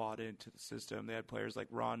they all bought into the system. They had players like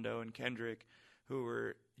Rondo and Kendrick who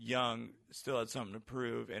were young, still had something to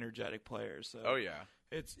prove, energetic players. So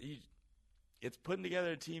it's putting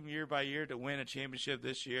together a team year by year to win a championship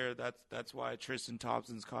this year. That's why Tristan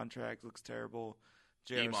Thompson's contract looks terrible.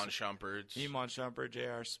 Iman Shumpert,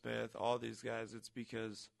 J.R. Smith, all these guys. It's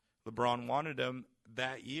because LeBron wanted them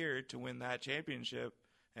that year to win that championship,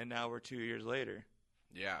 and now we're 2 years later.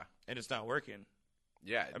 Yeah. And it's not working.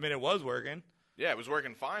 Yeah. I mean, it was working. Yeah, it was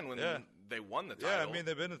working fine when they won the title. Yeah, I mean,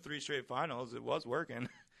 they've been to 3 straight finals. It was working.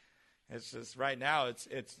 It's just right now it's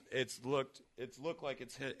looked like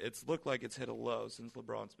it's hit a low since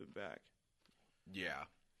LeBron's been back. Yeah.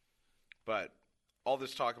 But all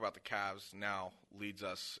this talk about the Cavs now leads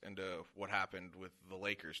us into what happened with the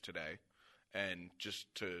Lakers today. And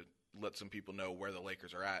just to let some people know where the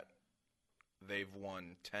Lakers are at, they've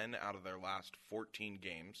won 10 out of their last 14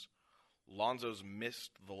 games. Lonzo's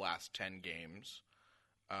missed the last 10 games.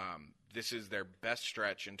 This is their best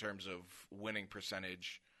stretch in terms of winning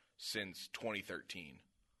percentage since 2013.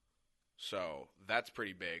 So that's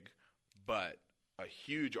pretty big. But a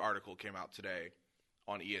huge article came out today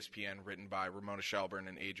on ESPN, written by Ramona Shelburne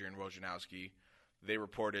and Adrian Wojnarowski, they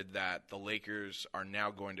reported that the Lakers are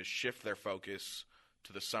now going to shift their focus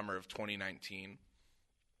to the summer of 2019.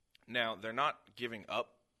 Now, they're not giving up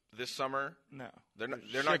this summer. No. They're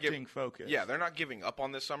not shifting focus. Yeah, they're not giving up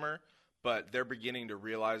on this summer, but they're beginning to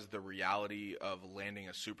realize the reality of landing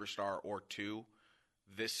a superstar or two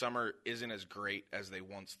this summer isn't as great as they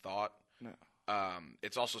once thought. No.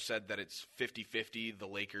 It's also said that it's 50-50, the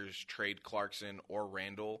Lakers trade Clarkson or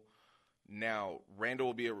Randall. Now, Randall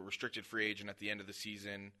will be a restricted free agent at the end of the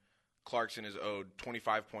season. Clarkson is owed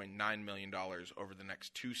 $25.9 million over the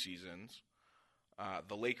next 2 seasons.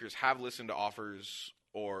 The Lakers have listened to offers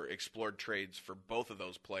or explored trades for both of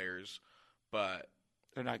those players, but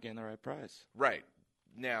they're not getting the right price. Right.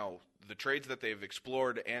 Now, the trades that they've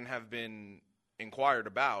explored and have been inquired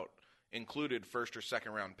about included first or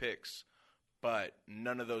second round picks, but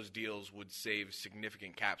none of those deals would save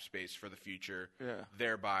significant cap space for the future,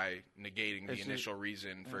 thereby negating the initial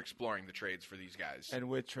reason for exploring the trades for these guys. And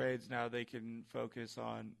with trades now, they can focus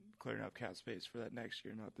on clearing up cap space for that next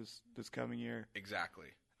year, not this coming year. Exactly.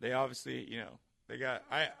 They obviously, they got.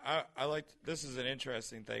 I like. This is an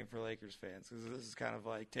interesting thing for Lakers fans because this is kind of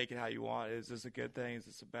like take it how you want. Is this a good thing? Is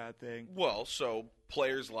this a bad thing? Well, so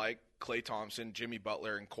players like Klay Thompson, Jimmy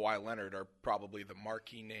Butler, and Kawhi Leonard are probably the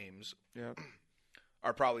marquee names. Yeah.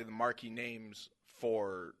 Are probably the marquee names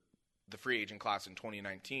for the free agent class in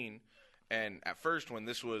 2019. And at first, when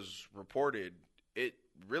this was reported, it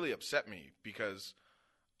really upset me because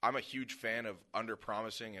I'm a huge fan of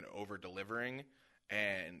under-promising and over-delivering.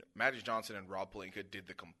 And Magic Johnson and Rob Pelinka did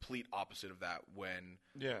the complete opposite of that when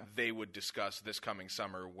they would discuss this coming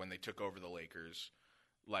summer when they took over the Lakers.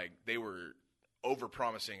 Like, they were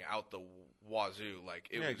over-promising out the wazoo. Like,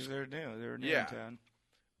 it was, because they're new. They were new in town.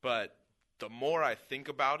 But the more I think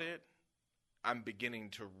about it, I'm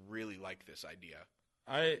beginning to really like this idea.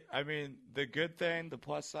 I mean, the good thing, the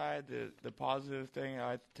plus side, the positive thing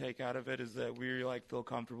I take out of it is that we feel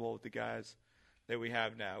comfortable with the guys that we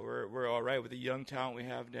have now. We're all right with the young talent we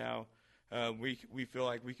have now. We feel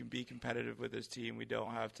like we can be competitive with this team. We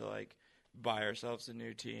don't have to buy ourselves a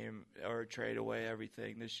new team or trade away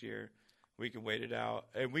everything this year. We can wait it out,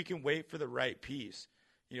 and we can wait for the right piece.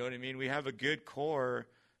 You know what I mean? We have a good core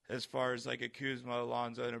as far as a Kuzma,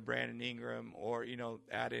 Alonzo, and a Brandon Ingram, or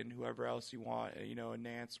add in whoever else you want. A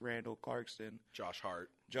Nance, Randall, Clarkson, Josh Hart.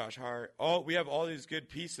 We have all these good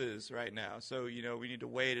pieces right now. So we need to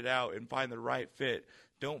wait it out and find the right fit.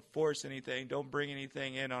 Don't force anything. Don't bring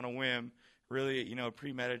anything in on a whim. Really,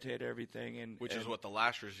 premeditate everything. Which is what the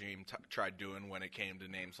last regime tried doing when it came to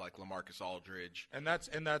names like LaMarcus Aldridge. And that's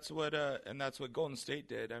what Golden State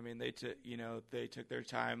did. I mean, they took their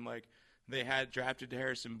time. They had drafted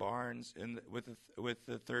Harrison Barnes with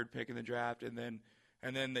the third pick in the draft, and then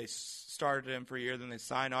they started him for a year. Then they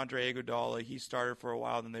signed Andre Iguodala. He started for a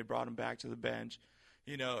while. Then they brought him back to the bench,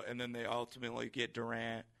 and then they ultimately get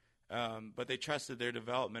Durant. But they trusted their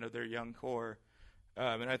development of their young core,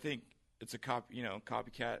 and I think it's a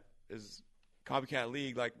copycat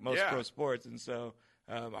league like most pro sports, and so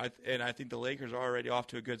I think the Lakers are already off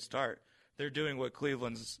to a good start. They're doing what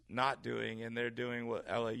Cleveland's not doing, and they're doing what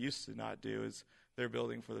LA used to not do. Is they're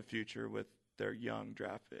building for the future with their young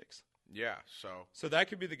draft picks. Yeah, so that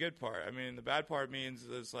could be the good part. I mean, the bad part means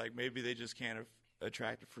it's maybe they just can't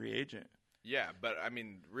attract a free agent. Yeah, but I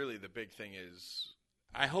mean, really, the big thing is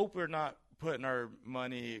I hope we're not putting our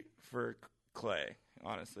money for Klay.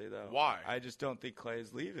 Honestly, though, why? I just don't think Klay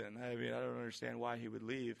is leaving. I mean, I don't understand why he would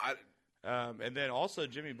leave. And then also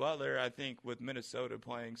Jimmy Butler, I think with Minnesota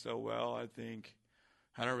playing so well, I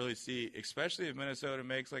don't really see, especially if Minnesota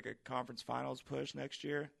makes a conference finals push next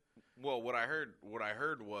year. Well, what I heard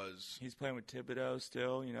was he's playing with Thibodeau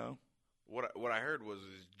still, What I heard was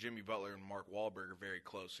is Jimmy Butler and Mark Wahlberg are very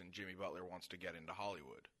close, and Jimmy Butler wants to get into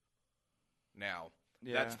Hollywood. Now,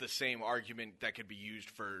 that's the same argument that could be used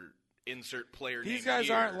for insert player. These guys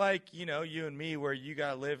aren't like you and me, where you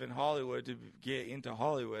got to live in Hollywood to get into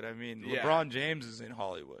Hollywood. I mean, LeBron James is in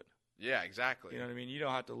Hollywood. Yeah, exactly. You know what I mean? You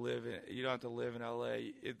don't have to live in LA.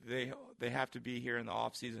 They have to be here in the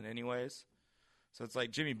off season anyways. So it's like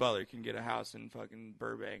Jimmy Butler can get a house in fucking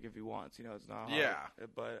Burbank if he wants. It's not Hollywood. Yeah.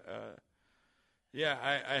 But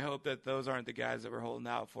I hope that those aren't the guys that we're holding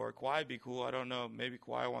out for. Kawhi'd be cool. I don't know. Maybe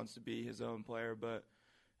Kawhi wants to be his own player, but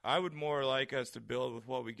I would more like us to build with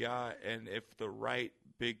what we got, and if the right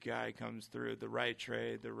big guy comes through, the right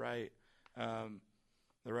trade, the right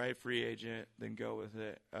free agent, then go with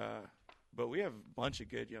it. But we have a bunch of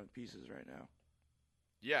good young pieces right now.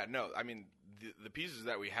 Yeah, no, I mean the pieces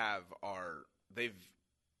that we have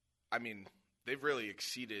they've really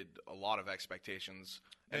exceeded a lot of expectations.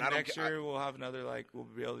 And next year we'll have another we'll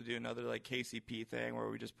be able to do another KCP thing where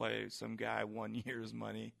we just play some guy 1 year's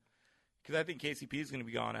money. Because I think KCP is going to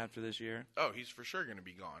be gone after this year. Oh, he's for sure going to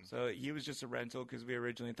be gone. So he was just a rental because we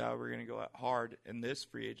originally thought we were going to go hard in this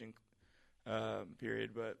free agent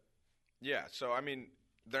period. But yeah, so I mean,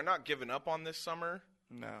 they're not giving up on this summer.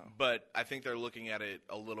 No, but I think they're looking at it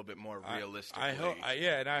a little bit more realistically.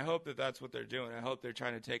 And I hope that that's what they're doing. I hope they're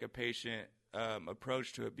trying to take a patient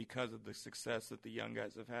approach to it because of the success that the young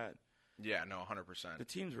guys have had. Yeah, no, 100%. The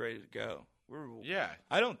team's ready to go.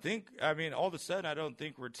 I don't think. I mean, all of a sudden, I don't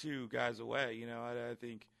think we're 2 guys away. You know, I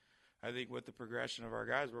think with the progression of our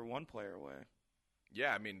guys, we're 1 player away.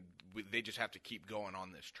 Yeah, I mean, they just have to keep going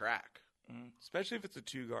on this track. Mm-hmm. Especially if it's a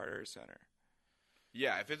 2-guard or a center.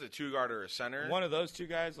 Yeah, if it's a 2-guard or a center, one of those 2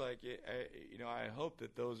 guys, I hope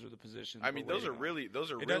that those are the positions. I mean, those are really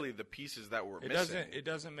the pieces that we're missing. It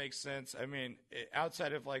doesn't make sense. I mean,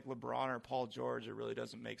 outside of LeBron or Paul George, it really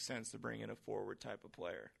doesn't make sense to bring in a forward type of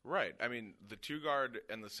player. Right. I mean, the 2-guard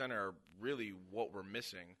and the center are really what we're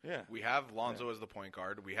missing. Yeah. We have Lonzo as the point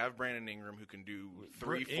guard. We have Brandon Ingram who can do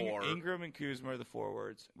 3-4. Ingram and Kuzma are the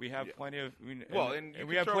forwards. We have plenty of. And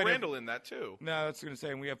we have Randall in that too. No, I was going to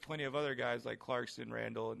say, and we have plenty of other guys like Clarkson,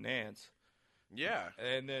 Randall, and Nance. Yeah,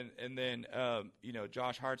 and then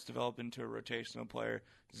Josh Hart's developed into a rotational player.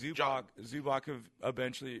 Zubac could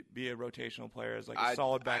eventually be a rotational player as a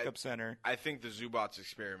solid backup center. I think the Zubac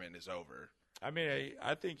experiment is over. I mean,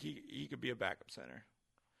 I think he could be a backup center.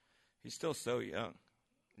 He's still so young.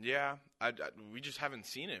 Yeah, we just haven't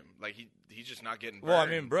seen him. He's just not getting burned. Well,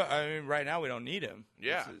 I mean, right now we don't need him.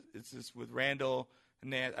 Yeah, it's just with Randall and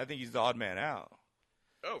Nance. I think he's the odd man out.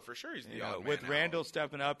 Oh, for sure he's the odd man with out. Randall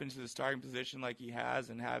stepping up into the starting position like he has,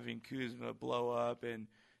 and having Kuzma blow up, and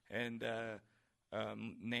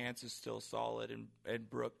Nance is still solid, and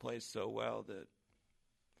Brook plays so well that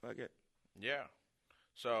fuck it. Yeah.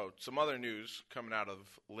 So some other news coming out of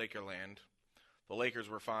Lakerland. The Lakers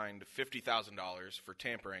were fined $50,000 for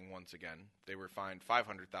tampering once again. They were fined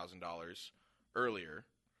 $500,000 earlier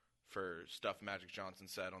for stuff Magic Johnson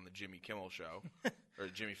said on the Jimmy Kimmel show. Or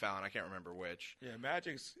Jimmy Fallon, I can't remember which. Yeah,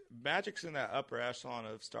 Magic's in that upper echelon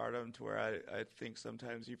of stardom to where I think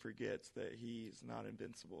sometimes he forgets that he's not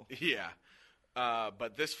invincible. Yeah.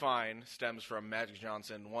 But this fine stems from Magic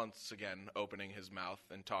Johnson once again opening his mouth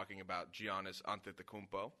and talking about Giannis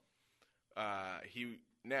Antetokounmpo.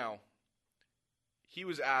 He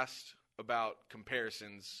was asked about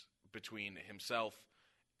comparisons between himself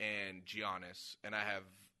and Giannis, and I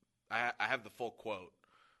have the full quote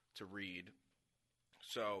to read.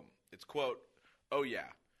 So it's, quote, "Oh yeah,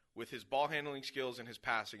 with his ball handling skills and his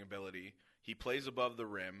passing ability, he plays above the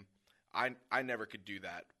rim. I never could do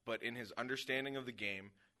that, but in his understanding of the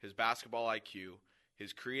game, his basketball IQ,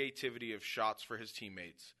 his creativity of shots for his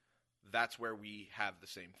teammates, that's where we have the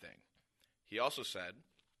same thing." He also said,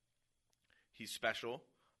 "He's special,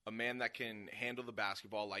 a man that can handle the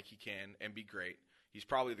basketball like he can and be great. He's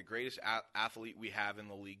probably the greatest athlete we have in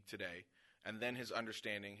the league today. And then his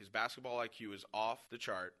understanding, his basketball IQ is off the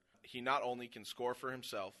chart. He not only can score for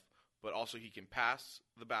himself, but also he can pass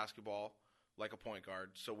the basketball like a point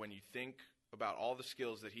guard. So when you think about all the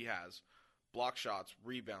skills that he has, block shots,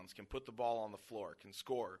 rebounds, can put the ball on the floor, can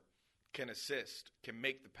score, can assist, can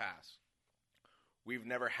make the pass. We've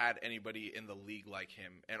never had anybody in the league like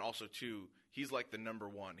him. And also, too, he's like the number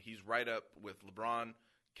one. He's right up with LeBron,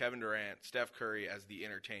 Kevin Durant, Steph Curry as the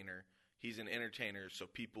entertainer. He's an entertainer, so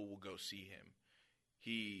people will go see him."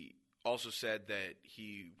 He also said that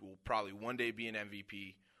he will probably one day be an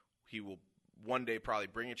MVP. He will one day probably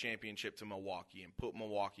bring a championship to Milwaukee and put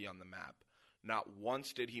Milwaukee on the map. Not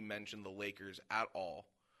once did he mention the Lakers at all.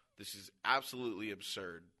 This is absolutely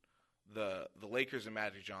absurd. The Lakers and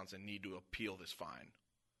Magic Johnson need to appeal this fine.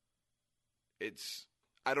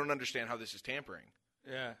 I don't understand how this is tampering.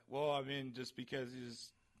 Yeah, well, I mean, just because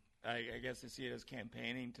I guess I see it as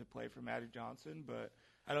campaigning to play for Magic Johnson, but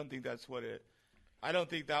I don't think that's what it. I don't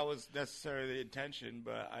think that was necessarily the intention,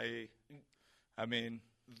 but I mean,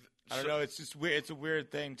 I don't know. It's just weird. It's a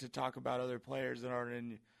weird thing to talk about other players that aren't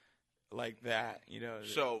in like that, you know.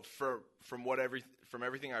 So from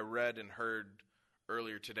everything I read and heard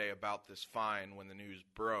earlier today about this fine when the news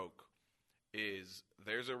broke, is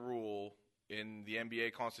there's a rule in the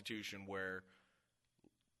NBA Constitution where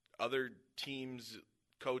other teams,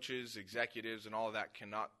 coaches, executives, and all of that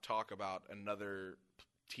cannot talk about another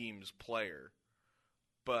team's player.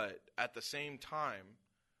 But at the same time,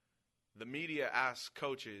 the media asks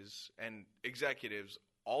coaches and executives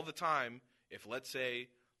all the time if, let's say,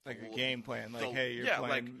 Like a game plan. Like, the- hey, you're yeah,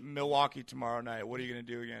 playing like- Milwaukee tomorrow night. What are you going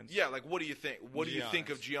to do against? Yeah, like what do you think? What do you think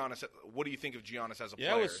of Giannis. Giannis? What do you think of Giannis as a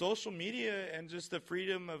Yeah, player? with social media and just the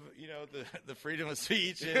freedom of the freedom of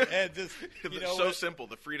speech and just so simple,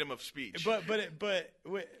 the freedom of speech. but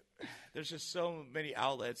there's just so many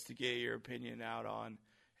outlets to get your opinion out on,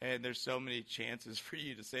 and there's so many chances for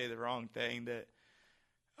you to say the wrong thing that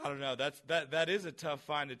I don't know. That is a tough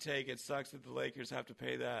fine to take. It sucks that the Lakers have to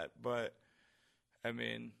pay that, but I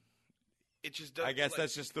mean, it just I guess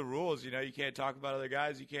that's just the rules. You can't talk about other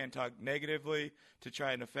guys. You can't talk negatively to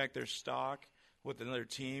try and affect their stock with another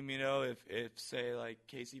team. If say like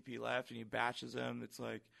KCP left and he bashes them, it's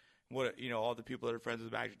like what all the people that are friends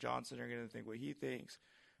with Magic Johnson are going to think what he thinks.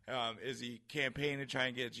 Is he campaigning to try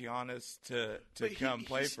and get Giannis to come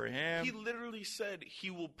play for him? He literally said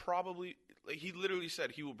he will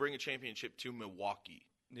bring a championship to Milwaukee.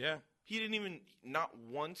 Yeah. He didn't even, not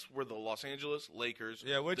once were the Los Angeles Lakers,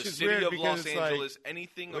 which the is city weird of because Los it's Angeles,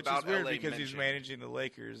 anything which about is weird LA because mentioned. he's managing the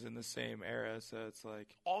Lakers in the same era, so it's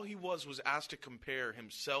like All he was asked to compare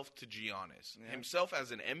himself to Giannis, Yeah. himself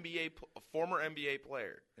as a former NBA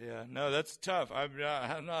player. yeah, no, that's tough. I'm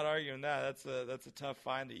not arguing that. That's a tough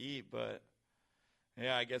fine to eat, but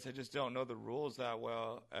yeah, I guess I just don't know the rules that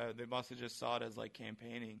well. They must have just saw it as like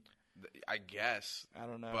campaigning. I guess, I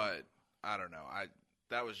don't know, but I don't know.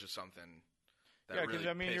 That was just something. That because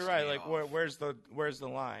really you're pissed right. me Like off. where's the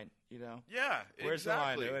line? Yeah, Where's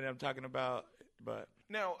exactly. the line? And I'm talking about, but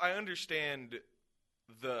Now I understand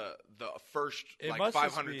the first it like must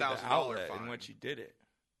just $500,000 be the outlet fine. in which he did it.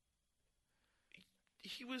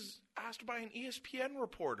 He was asked by an ESPN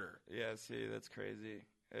reporter. Yeah, see, that's crazy.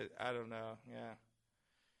 I don't know. Yeah.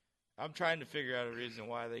 I'm trying to figure out a reason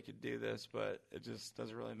why they could do this, but it just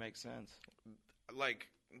doesn't really make sense. Like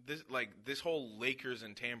this whole Lakers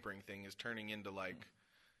and tampering thing is turning into like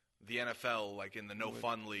the NFL, like in the no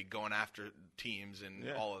fun league, going after teams and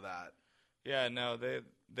Yeah. all of that. Yeah, no,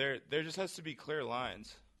 there just has to be clear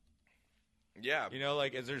lines. Yeah,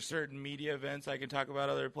 Like is there certain media events I can talk about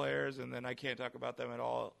other players and then I can't talk about them at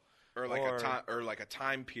all? or like a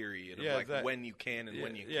time period of Yeah, like that- when you can and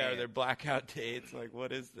when you Yeah, can't. their blackout dates. Like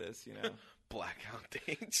what is this? Blackout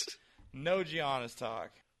dates. No Giannis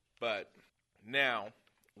talk. But now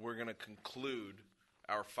we're going to conclude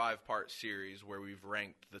our 5-part series where we've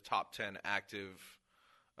ranked the top 10 active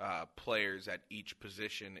players at each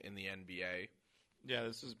position in the NBA. Yeah,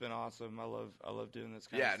 this has been awesome. I love doing this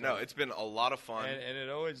kind Yeah, of stuff. no, it's been a lot of fun. And it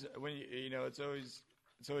always when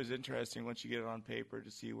it's always interesting once you get it on paper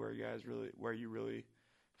to see where you really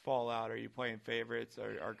fall out. Are you playing favorites?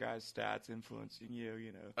 Are guys' stats influencing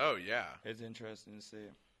you? Oh, yeah. It's interesting to see.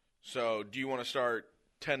 So do you want to start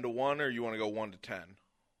 10-1 or you want to go 1-10?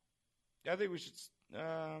 I think we should.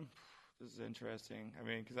 This is interesting. I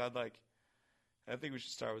mean, because I think we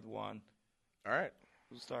should start with 1. All right.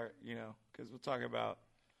 We'll start, because we'll talk about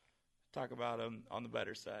them on the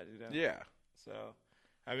better side. Yeah. So,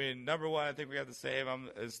 I mean, number 1, I think we got the same. I'm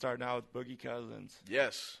starting out with Boogie Cousins.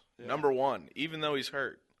 Yes. Yeah. Number 1, even though he's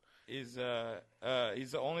hurt. He's the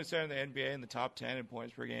only center in the NBA in the top 10 in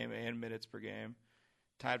points per game and minutes per game.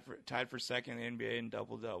 Tied for second in the NBA in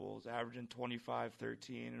double doubles, averaging 25,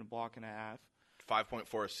 13, and a block and a half.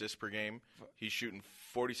 5.4 assists per game. He's shooting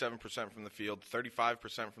 47% from the field,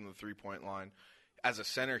 35% from the three-point line. As a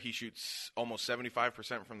center, he shoots almost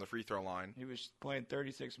 75% from the free throw line. He was playing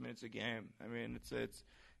 36 minutes a game. I mean, it's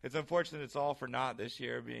unfortunate it's all for naught this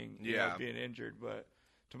year being injured, but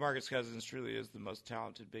DeMarcus Cousins truly is the most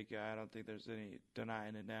talented big guy. I don't think there's any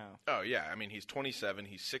denying it now. Oh, yeah. I mean, he's 27.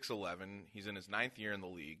 He's 6'11". He's in his 9th year in the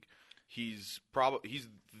league. He's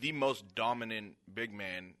the most dominant big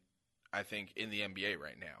man, I think, in the NBA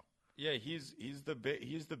right now. Yeah, he's the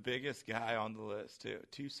biggest guy on the list too.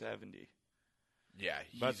 270. Yeah,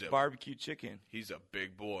 That's barbecue chicken. He's a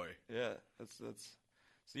big boy. Yeah, that's. So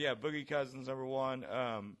yeah, Boogie Cousins number 1.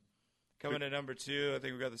 Coming at number 2, I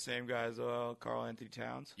think we got the same guy as well, Karl Anthony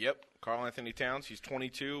Towns. Yep, Karl Anthony Towns. He's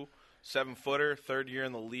 22, 7-footer, 3rd year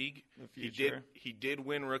in the league. The future. He did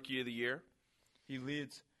win Rookie of the Year. He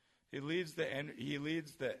leads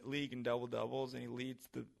the league in double doubles, and he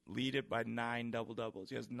lead it by 9 double doubles.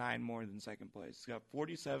 He has 9 more than second place. He's got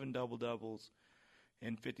 47 double doubles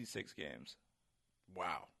in 56 games.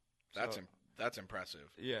 Wow, that's impressive.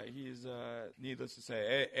 Yeah, he's needless to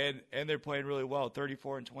say, and they're playing really well.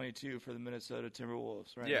 34 and 22 for the Minnesota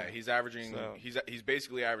Timberwolves right now. Yeah, he's averaging. He's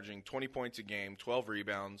basically averaging 20 points a game, 12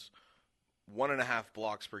 rebounds, 1.5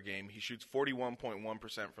 blocks per game. He shoots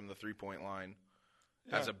 41.1% from the 3-point line.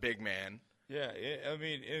 As a big man. Yeah, I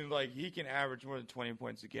mean, he can average more than 20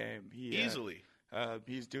 points a game. Easily.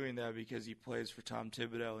 He's doing that because he plays for Tom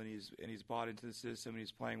Thibodeau, and he's bought into the system, and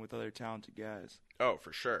he's playing with other talented guys. Oh,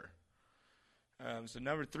 for sure. So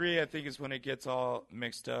number 3, I think, is when it gets all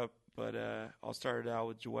mixed up. But I'll start it out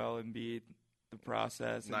with Joel Embiid, the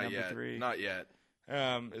process. Not number yet. 3. Not yet.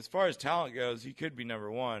 As far as talent goes, he could be number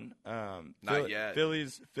 1. Not yet.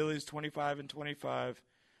 Phillies 25-25,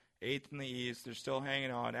 8th in the East. They're still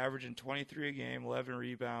hanging on, averaging 23 a game, 11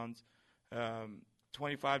 rebounds,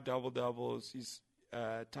 25 double-doubles. He's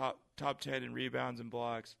top 10 in rebounds and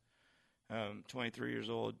blocks. 23 years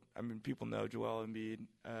old. I mean, people know Joel Embiid.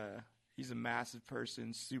 He's a massive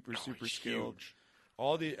person, super skilled. Huge.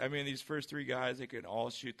 These first 3 guys, they can all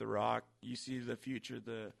shoot the rock. You see the future,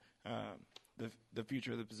 the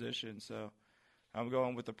future of the position. So I'm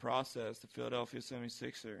going with the process, the Philadelphia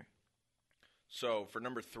 76er. So for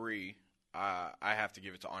number 3, I have to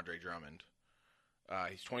give it to Andre Drummond.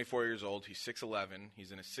 He's 24 years old. He's 6'11".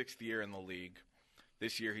 He's in his 6th year in the league.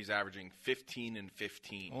 This year he's averaging 15 and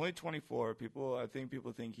 15. Only 24. I think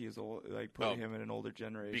people think he's old, like putting him in an older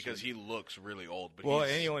generation. Because he looks really old. But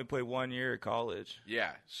and he only played 1 year at college.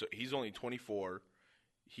 Yeah, so he's only 24.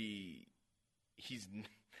 He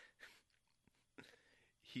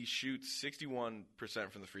shoots 61%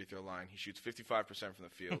 from the free throw line. He shoots 55% from the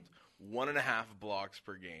field. 1.5 blocks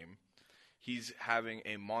per game. He's having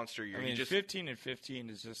a monster year. 15 and 15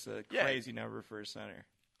 is just a crazy number for a center.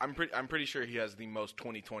 I'm pretty sure he has the most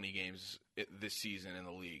 20-20 games this season in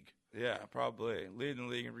the league. Yeah, probably leading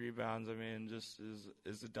the league in rebounds. Just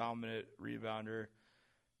is a dominant rebounder.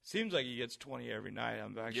 Seems like he gets 20 every night.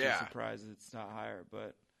 I'm actually surprised it's not higher,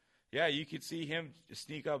 but yeah, you could see him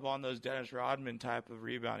sneak up on those Dennis Rodman type of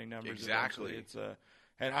rebounding numbers. Exactly.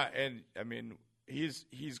 Eventually.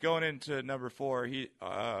 He's going into number 4.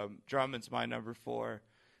 Drummond's my number 4.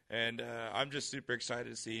 And I'm just super excited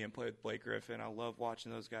to see him play with Blake Griffin. I love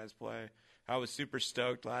watching those guys play. I was super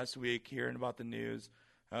stoked last week hearing about the news.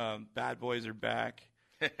 Bad Boys are back.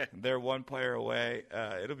 They're 1 player away.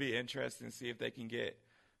 It'll be interesting to see if they can get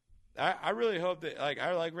 – I really hope that –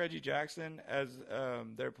 I like Reggie Jackson as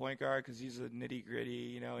their point guard because he's a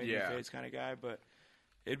nitty-gritty, in-your-face kind of guy. But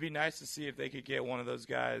it'd be nice to see if they could get one of those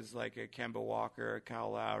guys like a Kemba Walker, a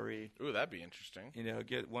Kyle Lowry. Ooh, that'd be interesting.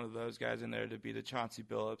 Get one of those guys in there to be the Chauncey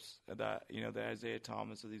Billups, the Isaiah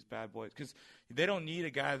Thomas of these bad boys. Because they don't need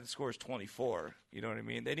a guy that scores 24. You know what I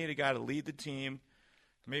mean? They need a guy to lead the team,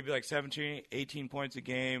 maybe like 17, 18 points a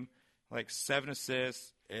game, like 7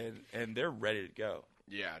 assists, and they're ready to go.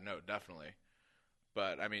 Yeah, no, definitely.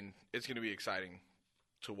 But, it's going to be exciting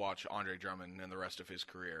to watch Andre Drummond and the rest of his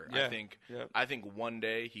career. Yeah. I think one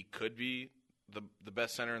day he could be the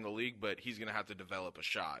best center in the league, but he's going to have to develop a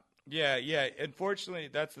shot. Yeah. Unfortunately,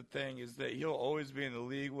 that's the thing is that he'll always be in the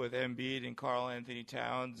league with Embiid and Karl Anthony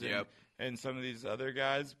Towns and some of these other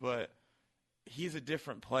guys, but he's a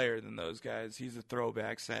different player than those guys. He's a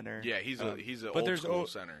throwback center. Yeah, he's an old school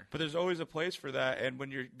center. But there's always a place for that, and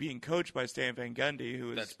when you're being coached by Stan Van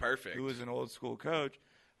Gundy, that's perfect. Who is an old school coach,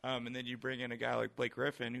 and then you bring in a guy like Blake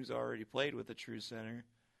Griffin, who's already played with a true center.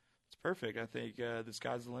 It's perfect. I think the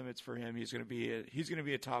sky's the limits for him. He's going to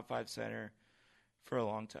be a top 5 center for a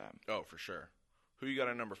long time. Oh, for sure. Who you got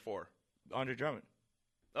at number 4? Andre Drummond.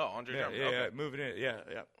 Oh, Andre Drummond. Yeah, okay. Moving in. Yeah.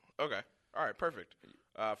 Okay. All right. Perfect.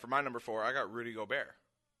 For my number 4, I got Rudy Gobert.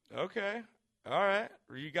 Okay. All right.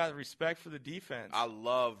 You got respect for the defense. I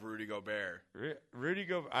love Rudy Gobert.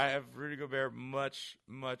 I have Rudy Gobert much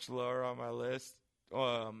lower on my list.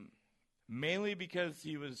 Mainly because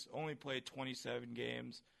he was only played 27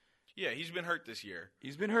 games. Yeah, he's been hurt this year.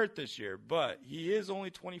 But he is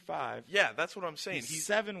only 25. Yeah, that's what I'm saying. He's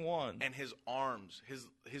 7'1". And his arms,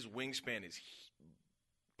 his wingspan is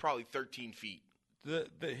probably 13 feet.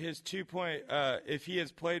 His 2-point if he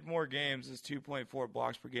has played more games, his 2.4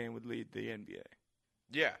 blocks per game would lead the NBA.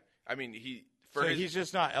 Yeah, he's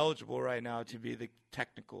just not eligible right now to be the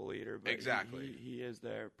technical leader. But exactly, he is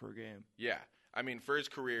there per game. Yeah, for his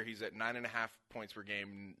career, he's at 9.5 points per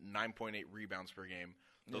game, 9.8 rebounds per game.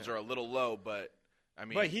 Those are a little low, but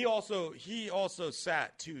but he also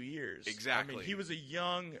sat 2 years. Exactly. He was a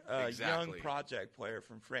young project player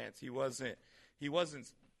from France. He wasn't.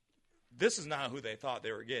 This is not who they thought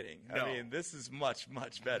they were getting. No. This is much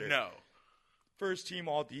better. No. First team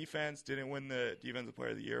all defense, didn't win the Defensive Player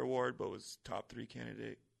of the Year award, but was top 3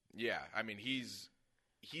 candidate. Yeah, he's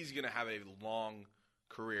going to have a long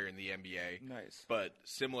career in the NBA. Nice. But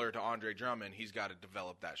similar to Andre Drummond, he's got to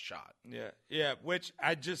develop that shot. Yeah, which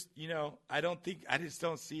I just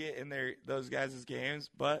don't see it in those guys' games,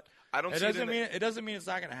 but it doesn't mean it's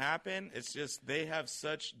not going to happen. It's just they have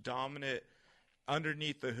such dominant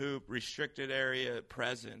underneath the hoop restricted area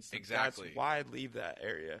presence. Exactly. That's why I leave that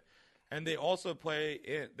area. And they also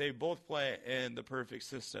they both play in the perfect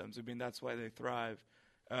systems. I mean, that's why they thrive.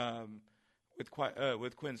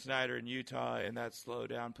 With Quinn Snyder in Utah and that slow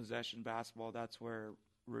down possession basketball, that's where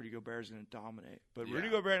Rudy Gobert is going to dominate. But Rudy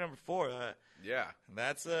Gobert number 4,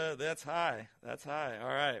 that's high. That's high. All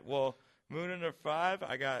right. Well, moving into 5,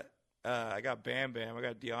 I got Bam Bam. I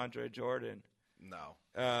got DeAndre Jordan. No,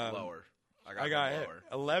 lower. I got lower.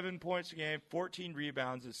 11 points a game, 14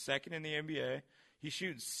 rebounds, is second in the NBA. He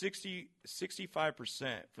shoots 65%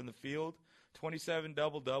 from the field, 27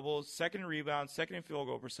 double-doubles, second in rebounds, second in field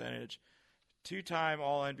goal percentage, 2-time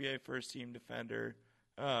All-NBA first-team defender.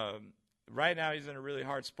 Right now he's in a really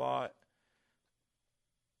hard spot.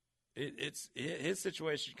 His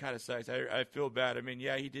situation kind of sucks. I feel bad. I mean,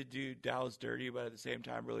 yeah, he did do Dallas dirty, but at the same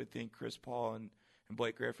time, really think Chris Paul and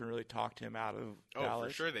Blake Griffin really talked him out of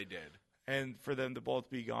Dallas. For sure they did. And for them to both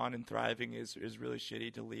be gone and thriving is really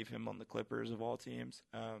shitty to leave him on the Clippers of all teams.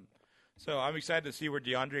 So I'm excited to see where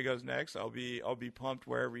DeAndre goes next. I'll be pumped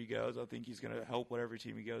wherever he goes. I think he's going to help whatever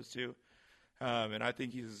team he goes to, and I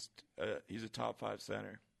think he's a top 5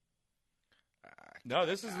 center. No,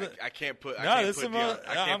 this is I can't put.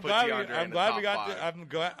 I'm glad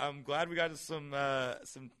we got to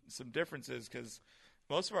some differences because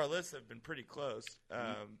most of our lists have been pretty close.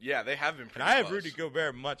 Yeah, they have been pretty close. I have close. Rudy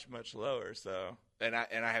Gobert much lower. So. And I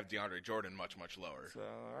have DeAndre Jordan much lower. So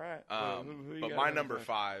all right. Who but my number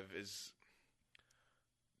 5 is.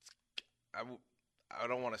 I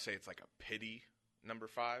don't want to say it's like a pity number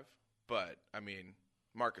 5, but I mean.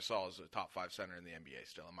 Marc Gasol is a top 5 center in the NBA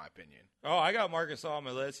still, in my opinion. Oh, I got Marc Gasol on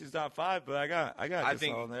my list. He's top 5, but I got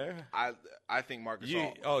Gasol there. I think Marc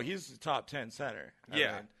Gasol. He's the top 10 center. I mean,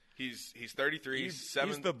 he's 33. He's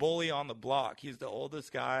the bully on the block. He's the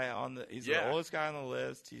oldest guy on the. He's the oldest guy on the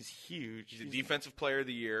list. He's huge. He's a defensive player of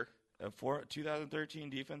the year. 2013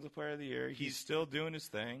 defensive player of the year. He's still doing his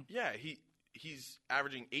thing. Yeah, he's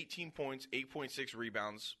averaging 18 points, 8.6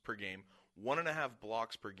 rebounds per game, 1.5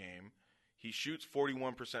 blocks per game. He shoots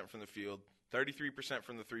 41% from the field, 33%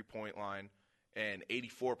 from the three-point line, and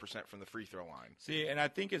 84% from the free throw line. See, and I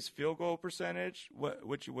think his field goal percentage,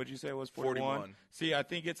 what'd you say it was 41? See, I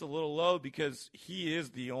think it's a little low because he is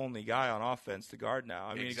the only guy on offense to guard now.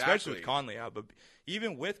 I mean, exactly. Especially with Conley out. But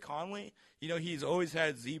even with Conley, he's always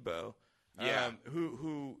had Zebo,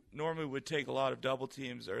 who normally would take a lot of double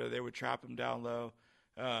teams or they would trap him down low.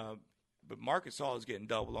 But Marc Gasol is getting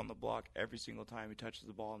doubled on the block every single time he touches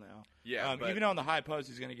the ball now. Yeah, even on the high post,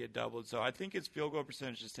 he's going to get doubled. So I think his field goal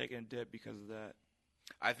percentage is taking a dip because of that.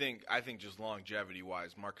 I think just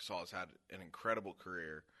longevity-wise, Marc Gasol has had an incredible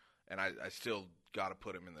career, and I still got to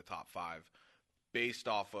put him in the top 5 based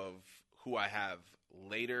off of who I have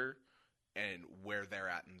later and where they're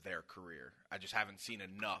at in their career. I just haven't seen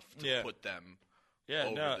enough to put them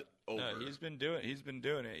over. He's been doing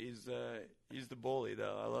it. He's the bully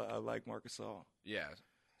though. I like Marc Gasol. Yeah.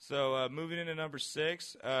 So moving into number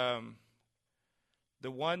 6, the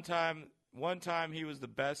one time he was the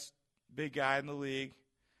best big guy in the league,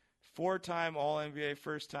 4-time All-NBA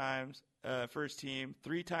first team,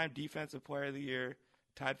 3-time Defensive Player of the Year,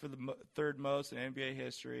 tied for the third most in NBA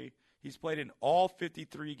history. He's played in all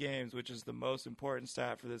 53 games, which is the most important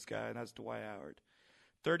stat for this guy, and that's Dwight Howard.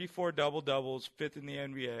 34 double-doubles, 5th in the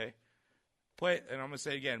NBA. And I'm going to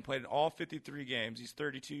say it again, played in all 53 games. He's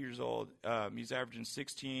 32 years old. He's averaging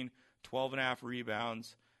 16, 12.5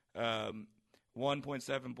 rebounds,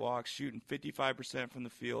 1.7 blocks, shooting 55% from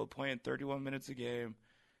the field, playing 31 minutes a game.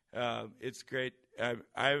 It's great.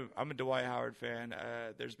 I'm a Dwight Howard fan.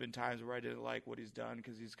 There's been times where I didn't like what he's done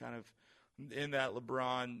because he's kind of in that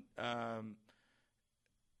LeBron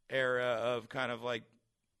era of kind of like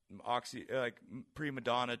prima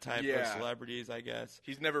donna type of celebrities, I guess.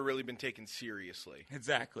 He's never really been taken seriously.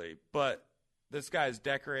 Exactly. But this guy's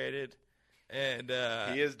decorated and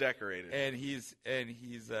he is decorated. And he's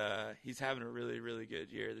having a really, really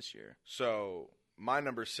good year this year. So my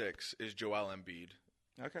number 6 is Joel Embiid.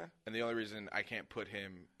 Okay. And the only reason I can't put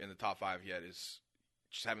him in the top 5 yet is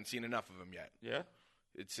just haven't seen enough of him yet. Yeah.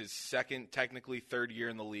 It's his second, technically third year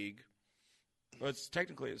in the league. Well, it's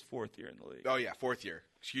technically his 4th year in the league. Oh, yeah, 4th year.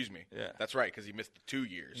 Excuse me. Yeah. That's right, because he missed 2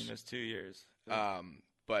 years. He missed 2 years.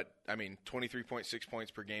 But, I mean, 23.6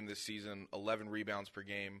 points per game this season, 11 rebounds per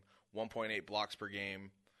game, 1.8 blocks per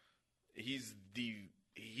game. He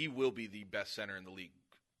will be the best center in the league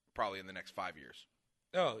probably in the next 5 years.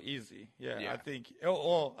 Oh, easy. Yeah. I think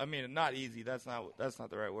not easy. That's not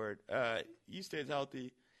the right word. He stays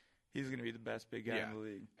healthy. He's going to be the best big guy in the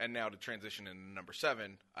league. And now to transition into number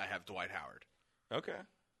 7, I have Dwight Howard. Okay.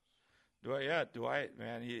 Dwight,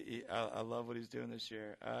 man, I love what he's doing this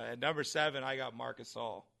year. At number 7, I got Marc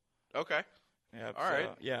Gasol. Okay. Yep, All right.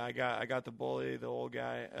 Yeah, I got the bully, the old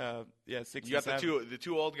guy. 6 You and got 7. the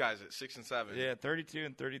two old guys at 6 and 7. Yeah, 32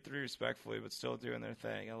 and 33 respectfully, but still doing their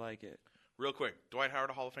thing. I like it. Real quick, Dwight Howard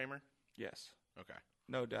a Hall of Famer? Yes. Okay.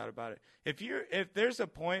 No doubt about it. If there's a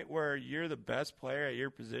point where you're the best player at your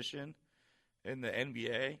position in the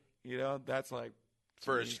NBA, that's like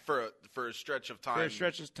For a stretch of time. for a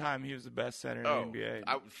stretch of time he was the best center in the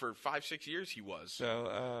NBA. For 5-6 years he was.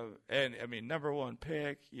 So and I mean number one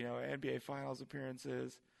pick, NBA Finals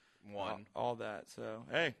appearances, One. all that. So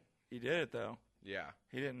hey, he did it though. Yeah.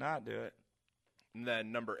 He did not do it. And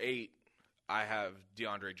then number 8, I have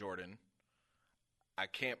DeAndre Jordan. I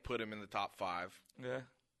can't put him in the top 5. Yeah.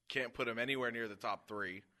 Can't put him anywhere near the top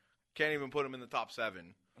 3. Can't even put him in the top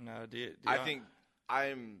 7. No, I think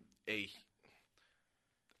I'm a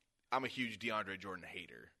huge DeAndre Jordan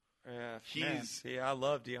hater. Yeah, I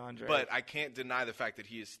love DeAndre. But I can't deny the fact that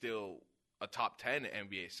he is still a top 10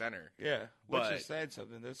 NBA center. Yeah, which But is saying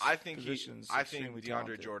something. This I think position's I think extremely DeAndre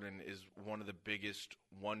talented. Jordan is one of the biggest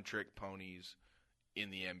one-trick ponies in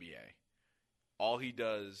the NBA. All he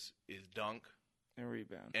does is dunk and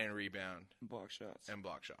rebound and block shots.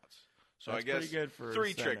 block shots. So That's I guess pretty good for a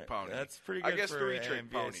three-trick center. pony. That's pretty good I guess for three-trick an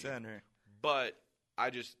NBA pony. center. But I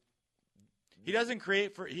just He doesn't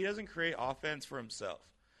create offense for himself.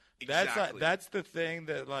 exactly. That's the thing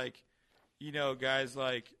that guys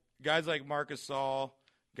like Marcus Gasol,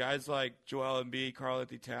 guys like Joel Embiid,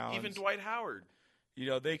 Karl-Anthony Towns, even Dwight Howard.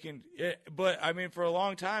 they can. But I mean, for a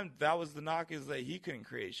long time, that was the knock, is that he couldn't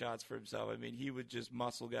create shots for himself. I mean, he would just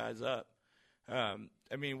muscle guys up.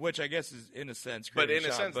 Which I guess is in a sense, But in a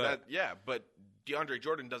shot, sense but, but DeAndre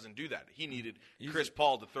Jordan doesn't do that. He needed Chris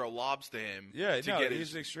Paul to throw lobs to him. Yeah, to get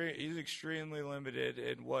he's extremely limited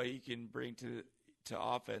in what he can bring to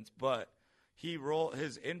offense, but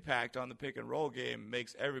his impact on the pick and roll game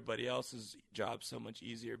makes everybody else's job so much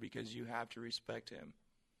easier because you have to respect him.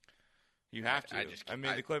 You have to.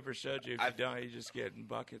 The Clippers showed you. If you don't, he's just getting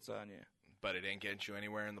buckets on you. But it ain't getting you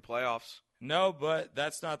anywhere in the playoffs. No, but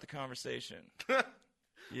that's not the conversation.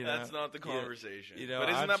 That's not the conversation. But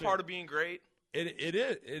isn't I'm that sure- part of being great? It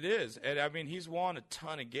is, and I mean he's won a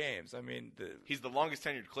ton of games. I mean He's the longest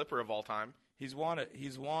tenured Clipper of all time. He's won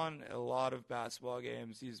a lot of basketball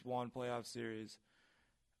games. He's won playoff series.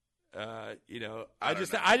 I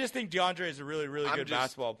just think DeAndre is a really, really good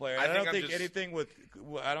basketball player. I don't think anything with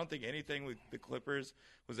the Clippers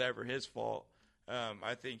was ever his fault.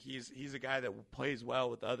 I think he's a guy that plays well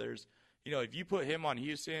with others. If you put him on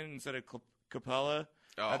Houston instead of Capella,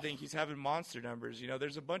 I think he's having monster numbers.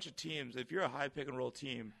 There's a bunch of teams. If you're a high pick and roll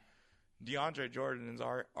team, DeAndre Jordan is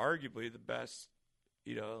arguably the best,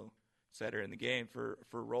 setter in the game for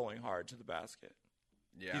rolling hard to the basket.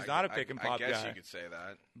 Yeah, he's not a pick and pop guy. I guess you could say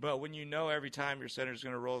that. But when every time your center's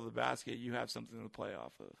going to roll to the basket, you have something to play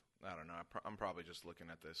off of. I don't know. I'm probably just looking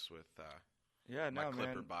at this with my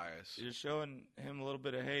Clipper bias. You're showing him a little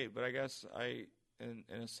bit of hate, but I guess I, in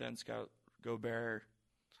a sense, got Gobert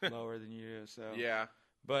lower than you do. So yeah.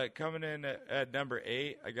 But coming in at number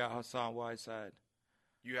 8, I got Hassan Whiteside.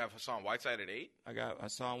 You have Hassan Whiteside at 8? I got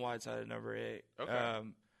Hassan Whiteside at number 8. Okay.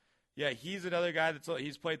 Yeah, he's another guy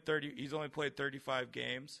he's only played 35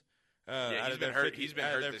 games. He's been hurt. He's been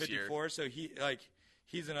hurt this 54, year. So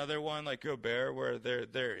he's another one like Gobert, where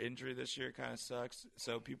their injury this year kind of sucks.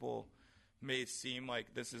 So people may seem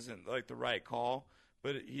like this isn't like the right call,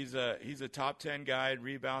 but he's a top 10 guy in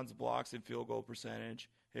rebounds, blocks, and field goal percentage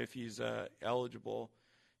if he's eligible.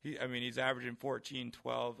 He's averaging 14,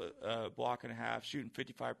 12, block and a half, shooting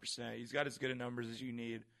 55%. He's got as good a numbers as you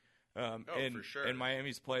need. For sure. And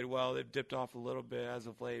Miami's played well. They've dipped off a little bit as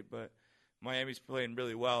of late, but Miami's playing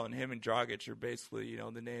really well. And him and Dragic are basically,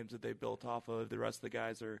 the names that they built off of. The rest of the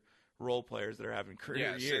guys are role players that are having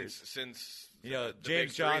career years. Since the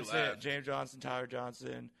James Johnson, Tyler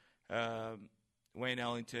Johnson, Wayne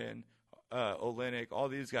Ellington, Olynyk, all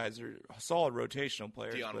these guys are solid rotational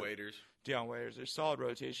players. Dion Waiters. They're solid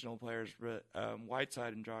rotational players, but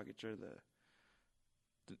Whiteside and Dragic are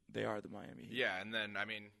they are the Miami Heat. Yeah, and then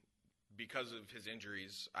because of his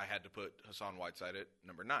injuries, I had to put Hassan Whiteside at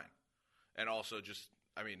number 9, and also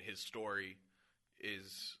his story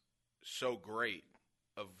is so great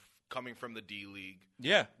of coming from the D League.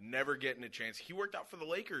 Yeah, never getting a chance. He worked out for the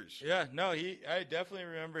Lakers. Yeah, no, I definitely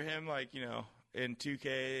remember him in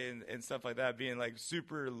 2K and stuff like that, being like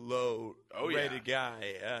super low rated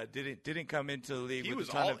guy. Didn't come into the league. He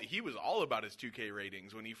was all about his 2K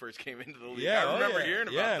ratings when he first came into the league. Yeah, I remember hearing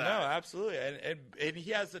about that. Yeah, no, absolutely. And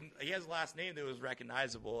he has a last name that was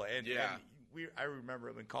recognizable. And I remember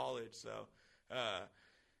him in college. So,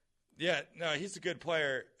 Yeah, no, he's a good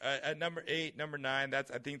player. At number 8, number 9, I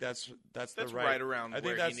think that's the right. right around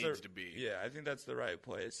where he needs to be. Yeah, I think that's the right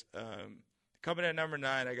place. Coming at number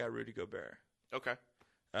 9, I got Rudy Gobert. Okay.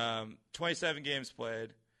 27 games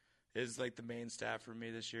played is like the main stat for me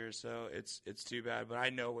this year, so it's too bad. But I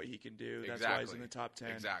know what he can do. That's why he's in the top 10.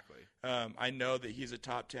 Exactly. I know that he's a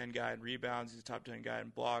top 10 guy in rebounds. He's a top 10 guy in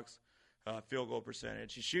blocks, field goal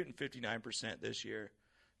percentage. He's shooting 59% this year.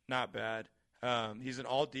 Not bad. He's an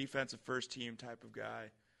all-defensive first-team type of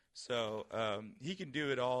guy. So he can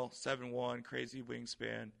do it all. 7'1", crazy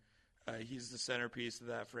wingspan. He's the centerpiece of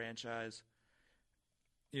that franchise.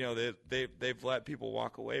 You know, they've let people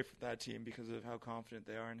walk away from that team because of how confident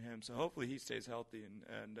they are in him. So hopefully he stays healthy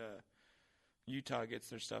and Utah gets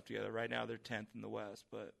their stuff together. Right now they're 10th in the West,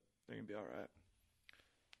 but they're going to be all right.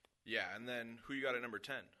 Yeah, and then who you got at number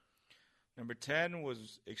 10? Number 10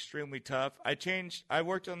 was extremely tough. I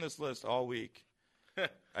worked on this list all week.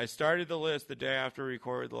 I started the list the day after we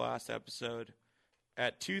recorded the last episode.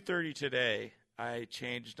 At 2:30 today, I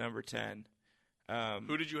changed number 10.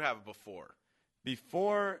 Who did you have before?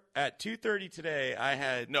 At 2:30 today, I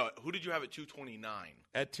had... No, who did you have at 2:29?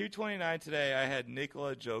 At 2:29 today, I had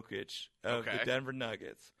Nikola Jokic of the Denver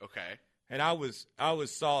Nuggets. Okay. And I was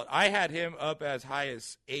solid. I had him up as high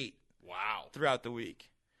as 8. Wow. Throughout the week.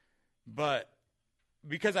 But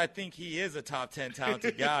because I think he is a top 10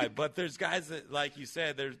 talented guy, but there's guys that, like you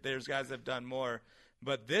said, there's guys that have done more.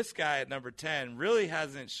 But this guy at number 10 really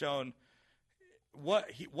hasn't shown what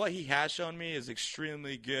he has shown me is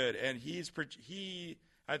extremely good, and he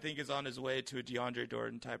I think is on his way to a DeAndre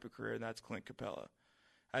Jordan type of career, and that's Clint Capella.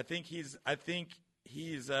 I think he's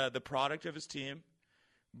the product of his team,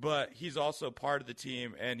 but he's also part of the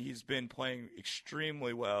team, and he's been playing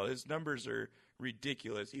extremely well. His numbers are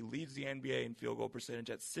ridiculous. He leads the NBA in field goal percentage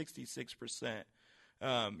at 66%.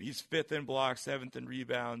 He's 5th in blocks, 7th in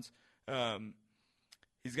rebounds.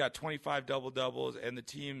 He's got 25 double-doubles, and the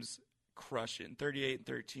team's crushing,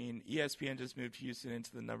 38-13. ESPN just moved Houston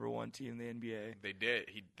into the number 1 team in the NBA. They did.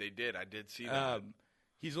 They did. I did see that.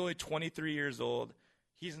 He's only 23 years old.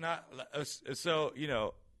 He's not so, you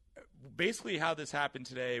know, basically how this happened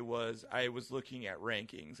today was I was looking at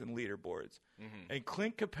rankings and leaderboards. Mm-hmm. And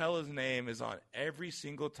Clint Capella's name is on every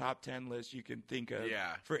single top 10 list you can think of.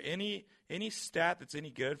 Yeah. For any stat that's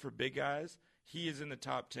any good for big guys, he is in the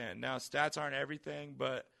top 10. Now, stats aren't everything,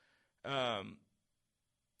 but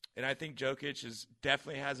and I think Jokic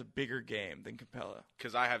definitely has a bigger game than Capella.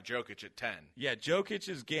 Because I have Jokic at 10. Yeah,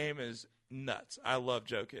 Jokic's game is nuts. I love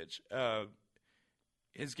Jokic.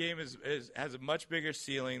 His game has a much bigger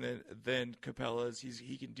ceiling than Capella's.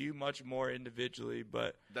 He can do much more individually,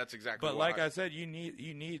 but that's exactly. But like I said, you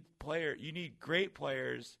need great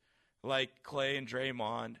players like Clay and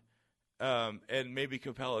Draymond, and maybe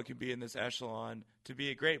Capella can be in this echelon to be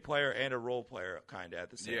a great player and a role player kind of at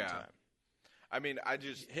the same time. I mean,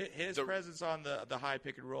 his presence on the high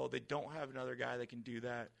pick and roll. They don't have another guy that can do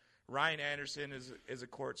that. Ryan Anderson is a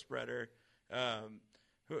court spreader.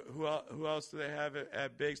 Who else do they have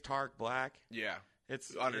at bigs? Tarek Black. Yeah,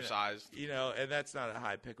 it's undersized. You know, and that's not a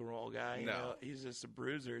high pick and roll guy. You no, know, he's just a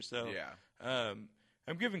bruiser. So yeah,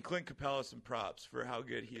 I'm giving Clint Capella some props for how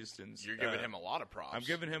good Houston's. You're giving him a lot of props. I'm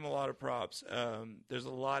giving him a lot of props. There's a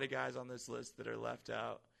lot of guys on this list that are left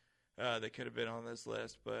out that could have been on this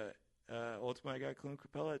list, but ultimately I got Clint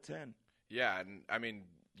Capella at 10. Yeah, and I mean,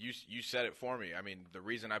 you said it for me. I mean, the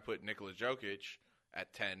reason I put Nikola Jokic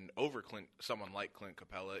at 10 over someone like Clint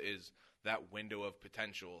Capella is that window of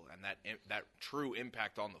potential and that true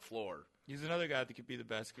impact on the floor. He's another guy that could be the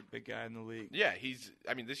best big guy in the league. Yeah,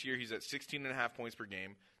 this year he's at 16.5 points per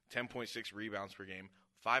game, 10.6 rebounds per game,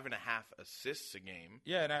 5.5 assists a game.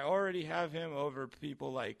 Yeah, and I already have him over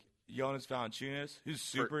people like Jonas Valanciunas, who's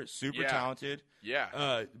super talented.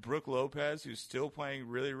 Yeah. Brook Lopez, who's still playing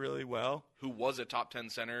really, really well. Who was a top 10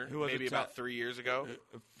 center maybe about 3 years ago.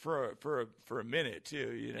 For a minute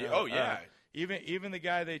too, you know. Oh yeah. Even the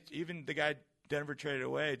guy Denver traded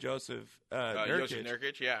away, Joseph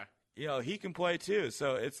Nurkic, yeah. You know, he can play too.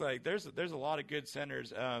 So it's like there's a lot of good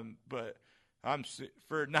centers, but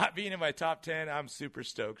for not being in my top 10, I'm super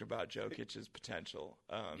stoked about Jokic's potential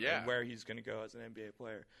and where he's going to go as an NBA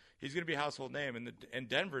player. He's going to be a household name, and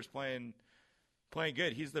Denver's playing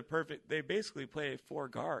good. He's the perfect. They basically play 4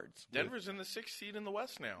 guards. Denver's in the 6th seed in the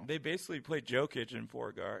West now. They basically play Jokic in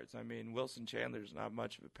 4 guards. I mean, Wilson Chandler's not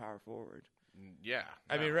much of a power forward. Yeah.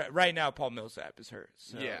 I mean, right now Paul Millsap is hurt.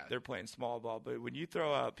 So yeah. They're playing small ball. But when you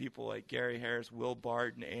throw out people like Gary Harris, Will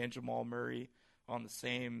Barton, and Jamal Murray on the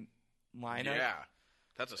same lineup. Yeah.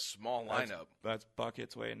 That's a small lineup. That's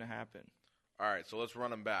buckets waiting to happen. All right, so let's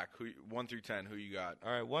run them back. 1 through 10, who you got?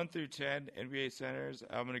 All right, 1 through 10 NBA centers.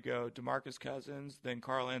 I'm going to go DeMarcus Cousins, then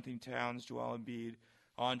Karl Anthony Towns, Joel Embiid,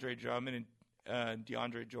 Andre Drummond, and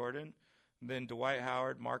DeAndre Jordan. Then Dwight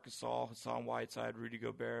Howard, Marcus Gasol, Hassan Whiteside, Rudy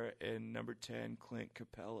Gobert, and number 10, Clint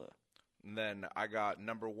Capella. And then I got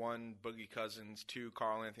number 1, Boogie Cousins, 2,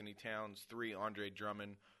 Karl Anthony Towns, 3, Andre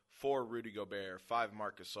Drummond, 4, Rudy Gobert, 5,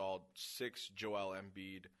 Marcus Gasol, 6, Joel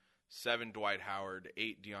Embiid, 7, Dwight Howard,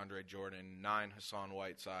 8, DeAndre Jordan, 9, Hassan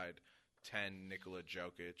Whiteside, 10, Nikola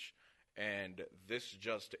Jokic. And this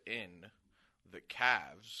just in, the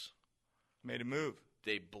Cavs Made a move.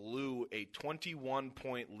 They blew a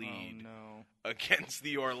 21-point lead no. against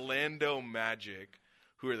the Orlando Magic,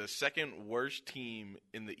 who are the second worst team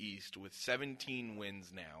in the East with 17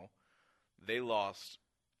 wins now. They lost.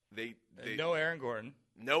 No Aaron Gordon.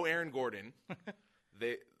 No Aaron Gordon.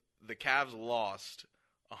 The Cavs lost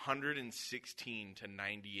 116 to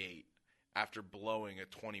 98 after blowing a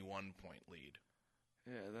 21-point lead.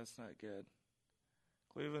 Yeah, that's not good.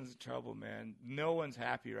 Cleveland's in trouble, man. No one's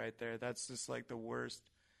happy right there. That's just like the worst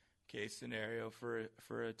case scenario for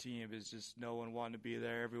a team is just no one wanting to be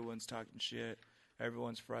there. Everyone's talking shit.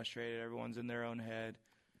 Everyone's frustrated. Everyone's in their own head.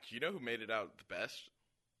 Do you know who made it out the best?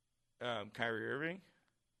 Kyrie Irving?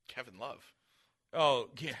 Kevin Love. Oh,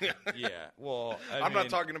 yeah. Yeah. Well, I'm not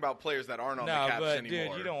talking about players that aren't on the Cavs but, anymore.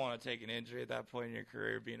 Dude, you don't want to take an injury at that point in your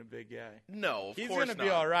career being a big guy. No, of He's course gonna be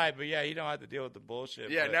all right, but yeah, you don't have to deal with the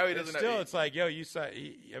bullshit. Yeah, but now he doesn't. It's like, yo, you saw.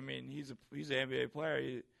 He's an NBA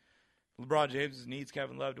player. LeBron James needs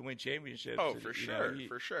Kevin Love to win championships. Oh, for sure,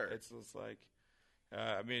 for sure. It's just like,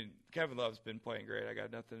 Kevin Love's been playing great. I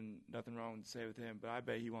got nothing wrong to say with him, but I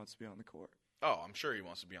bet he wants to be on the court. Oh, I'm sure he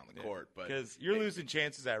wants to be on the court, but because you're losing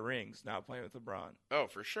chances at rings not playing with LeBron. Oh,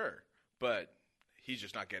 for sure, but he's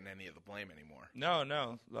just not getting any of the blame anymore.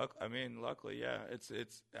 No. Luckily, yeah. It's.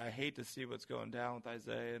 I hate to see what's going down with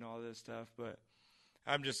Isaiah and all this stuff, but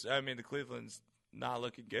the Cleveland's not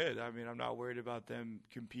looking good. I'm not worried about them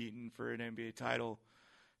competing for an NBA title.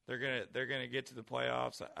 They're gonna get to the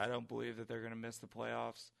playoffs. I don't believe that they're gonna miss the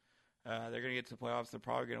playoffs. They're gonna get to the playoffs. They're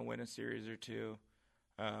probably gonna win a series or two,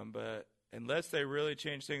 but unless they really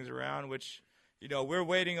change things around, which, we're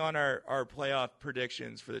waiting on our playoff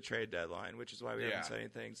predictions for the trade deadline, which is why we haven't said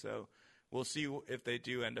anything. So we'll see if they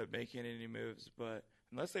do end up making any moves. But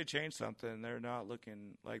unless they change something, they're not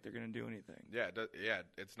looking like they're going to do anything. Yeah,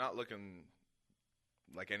 it's not looking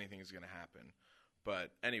like anything is going to happen.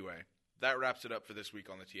 But anyway, that wraps it up for this week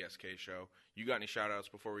on the TSK Show. You got any shout-outs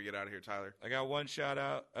before we get out of here, Tyler? I got one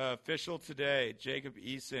shout-out. Official today, Jacob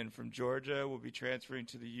Eason from Georgia will be transferring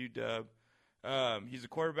to the UW. He's a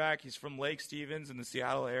quarterback. He's from Lake Stevens in the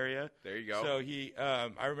Seattle area. There you go. So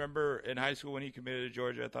I remember in high school when he committed to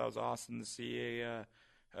Georgia, I thought it was awesome to see a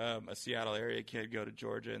Seattle area kid go to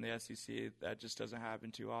Georgia in the SEC. That just doesn't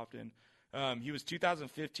happen too often. He was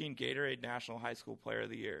 2015 Gatorade National High School Player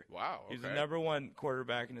of the Year. Wow. Okay. He's the number one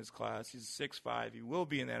quarterback in his class. He's 6'5". He will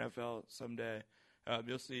be in the NFL someday.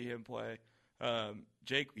 You'll see him play.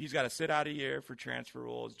 He's got to sit out a year for transfer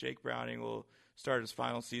rules. Jake Browning will start his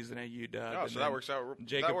final season at UW. Oh, so that works out.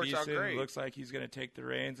 Jacob that works Eason out great. Looks like he's going to take the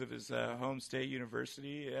reins of his home state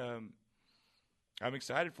university. I'm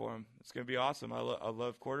excited for him. It's going to be awesome. I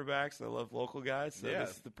love quarterbacks. I love local guys. So this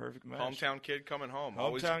is the perfect match. Hometown kid coming home.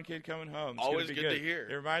 Kid coming home. It's always good to hear.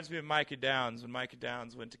 It reminds me of Micah Downs when Micah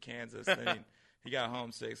Downs went to Kansas. Then he got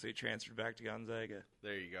homesick, so he transferred back to Gonzaga.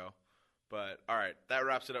 There you go. But, all right, that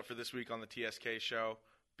wraps it up for this week on the TSK Show.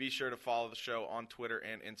 Be sure to follow the show on Twitter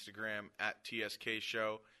and Instagram at TSK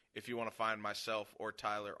Show. If you want to find myself or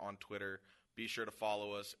Tyler on Twitter, be sure to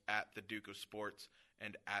follow us at the Duke of Sports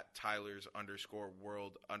and at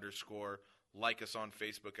Tylers_world_. Like us on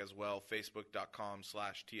Facebook as well,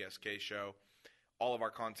 facebook.com/TSK Show. All of our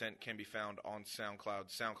content can be found on SoundCloud,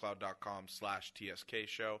 soundcloud.com/TSK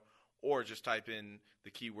Show, or just type in the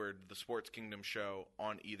keyword The Sports Kingdom Show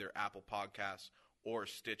on either Apple Podcasts or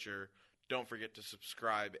Stitcher. Don't forget to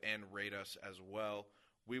subscribe and rate us as well.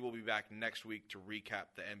 We will be back next week to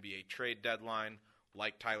recap the NBA trade deadline.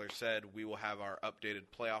 Like Tyler said, we will have our updated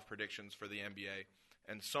playoff predictions for the NBA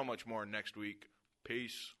and so much more next week.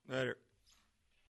 Peace. Later.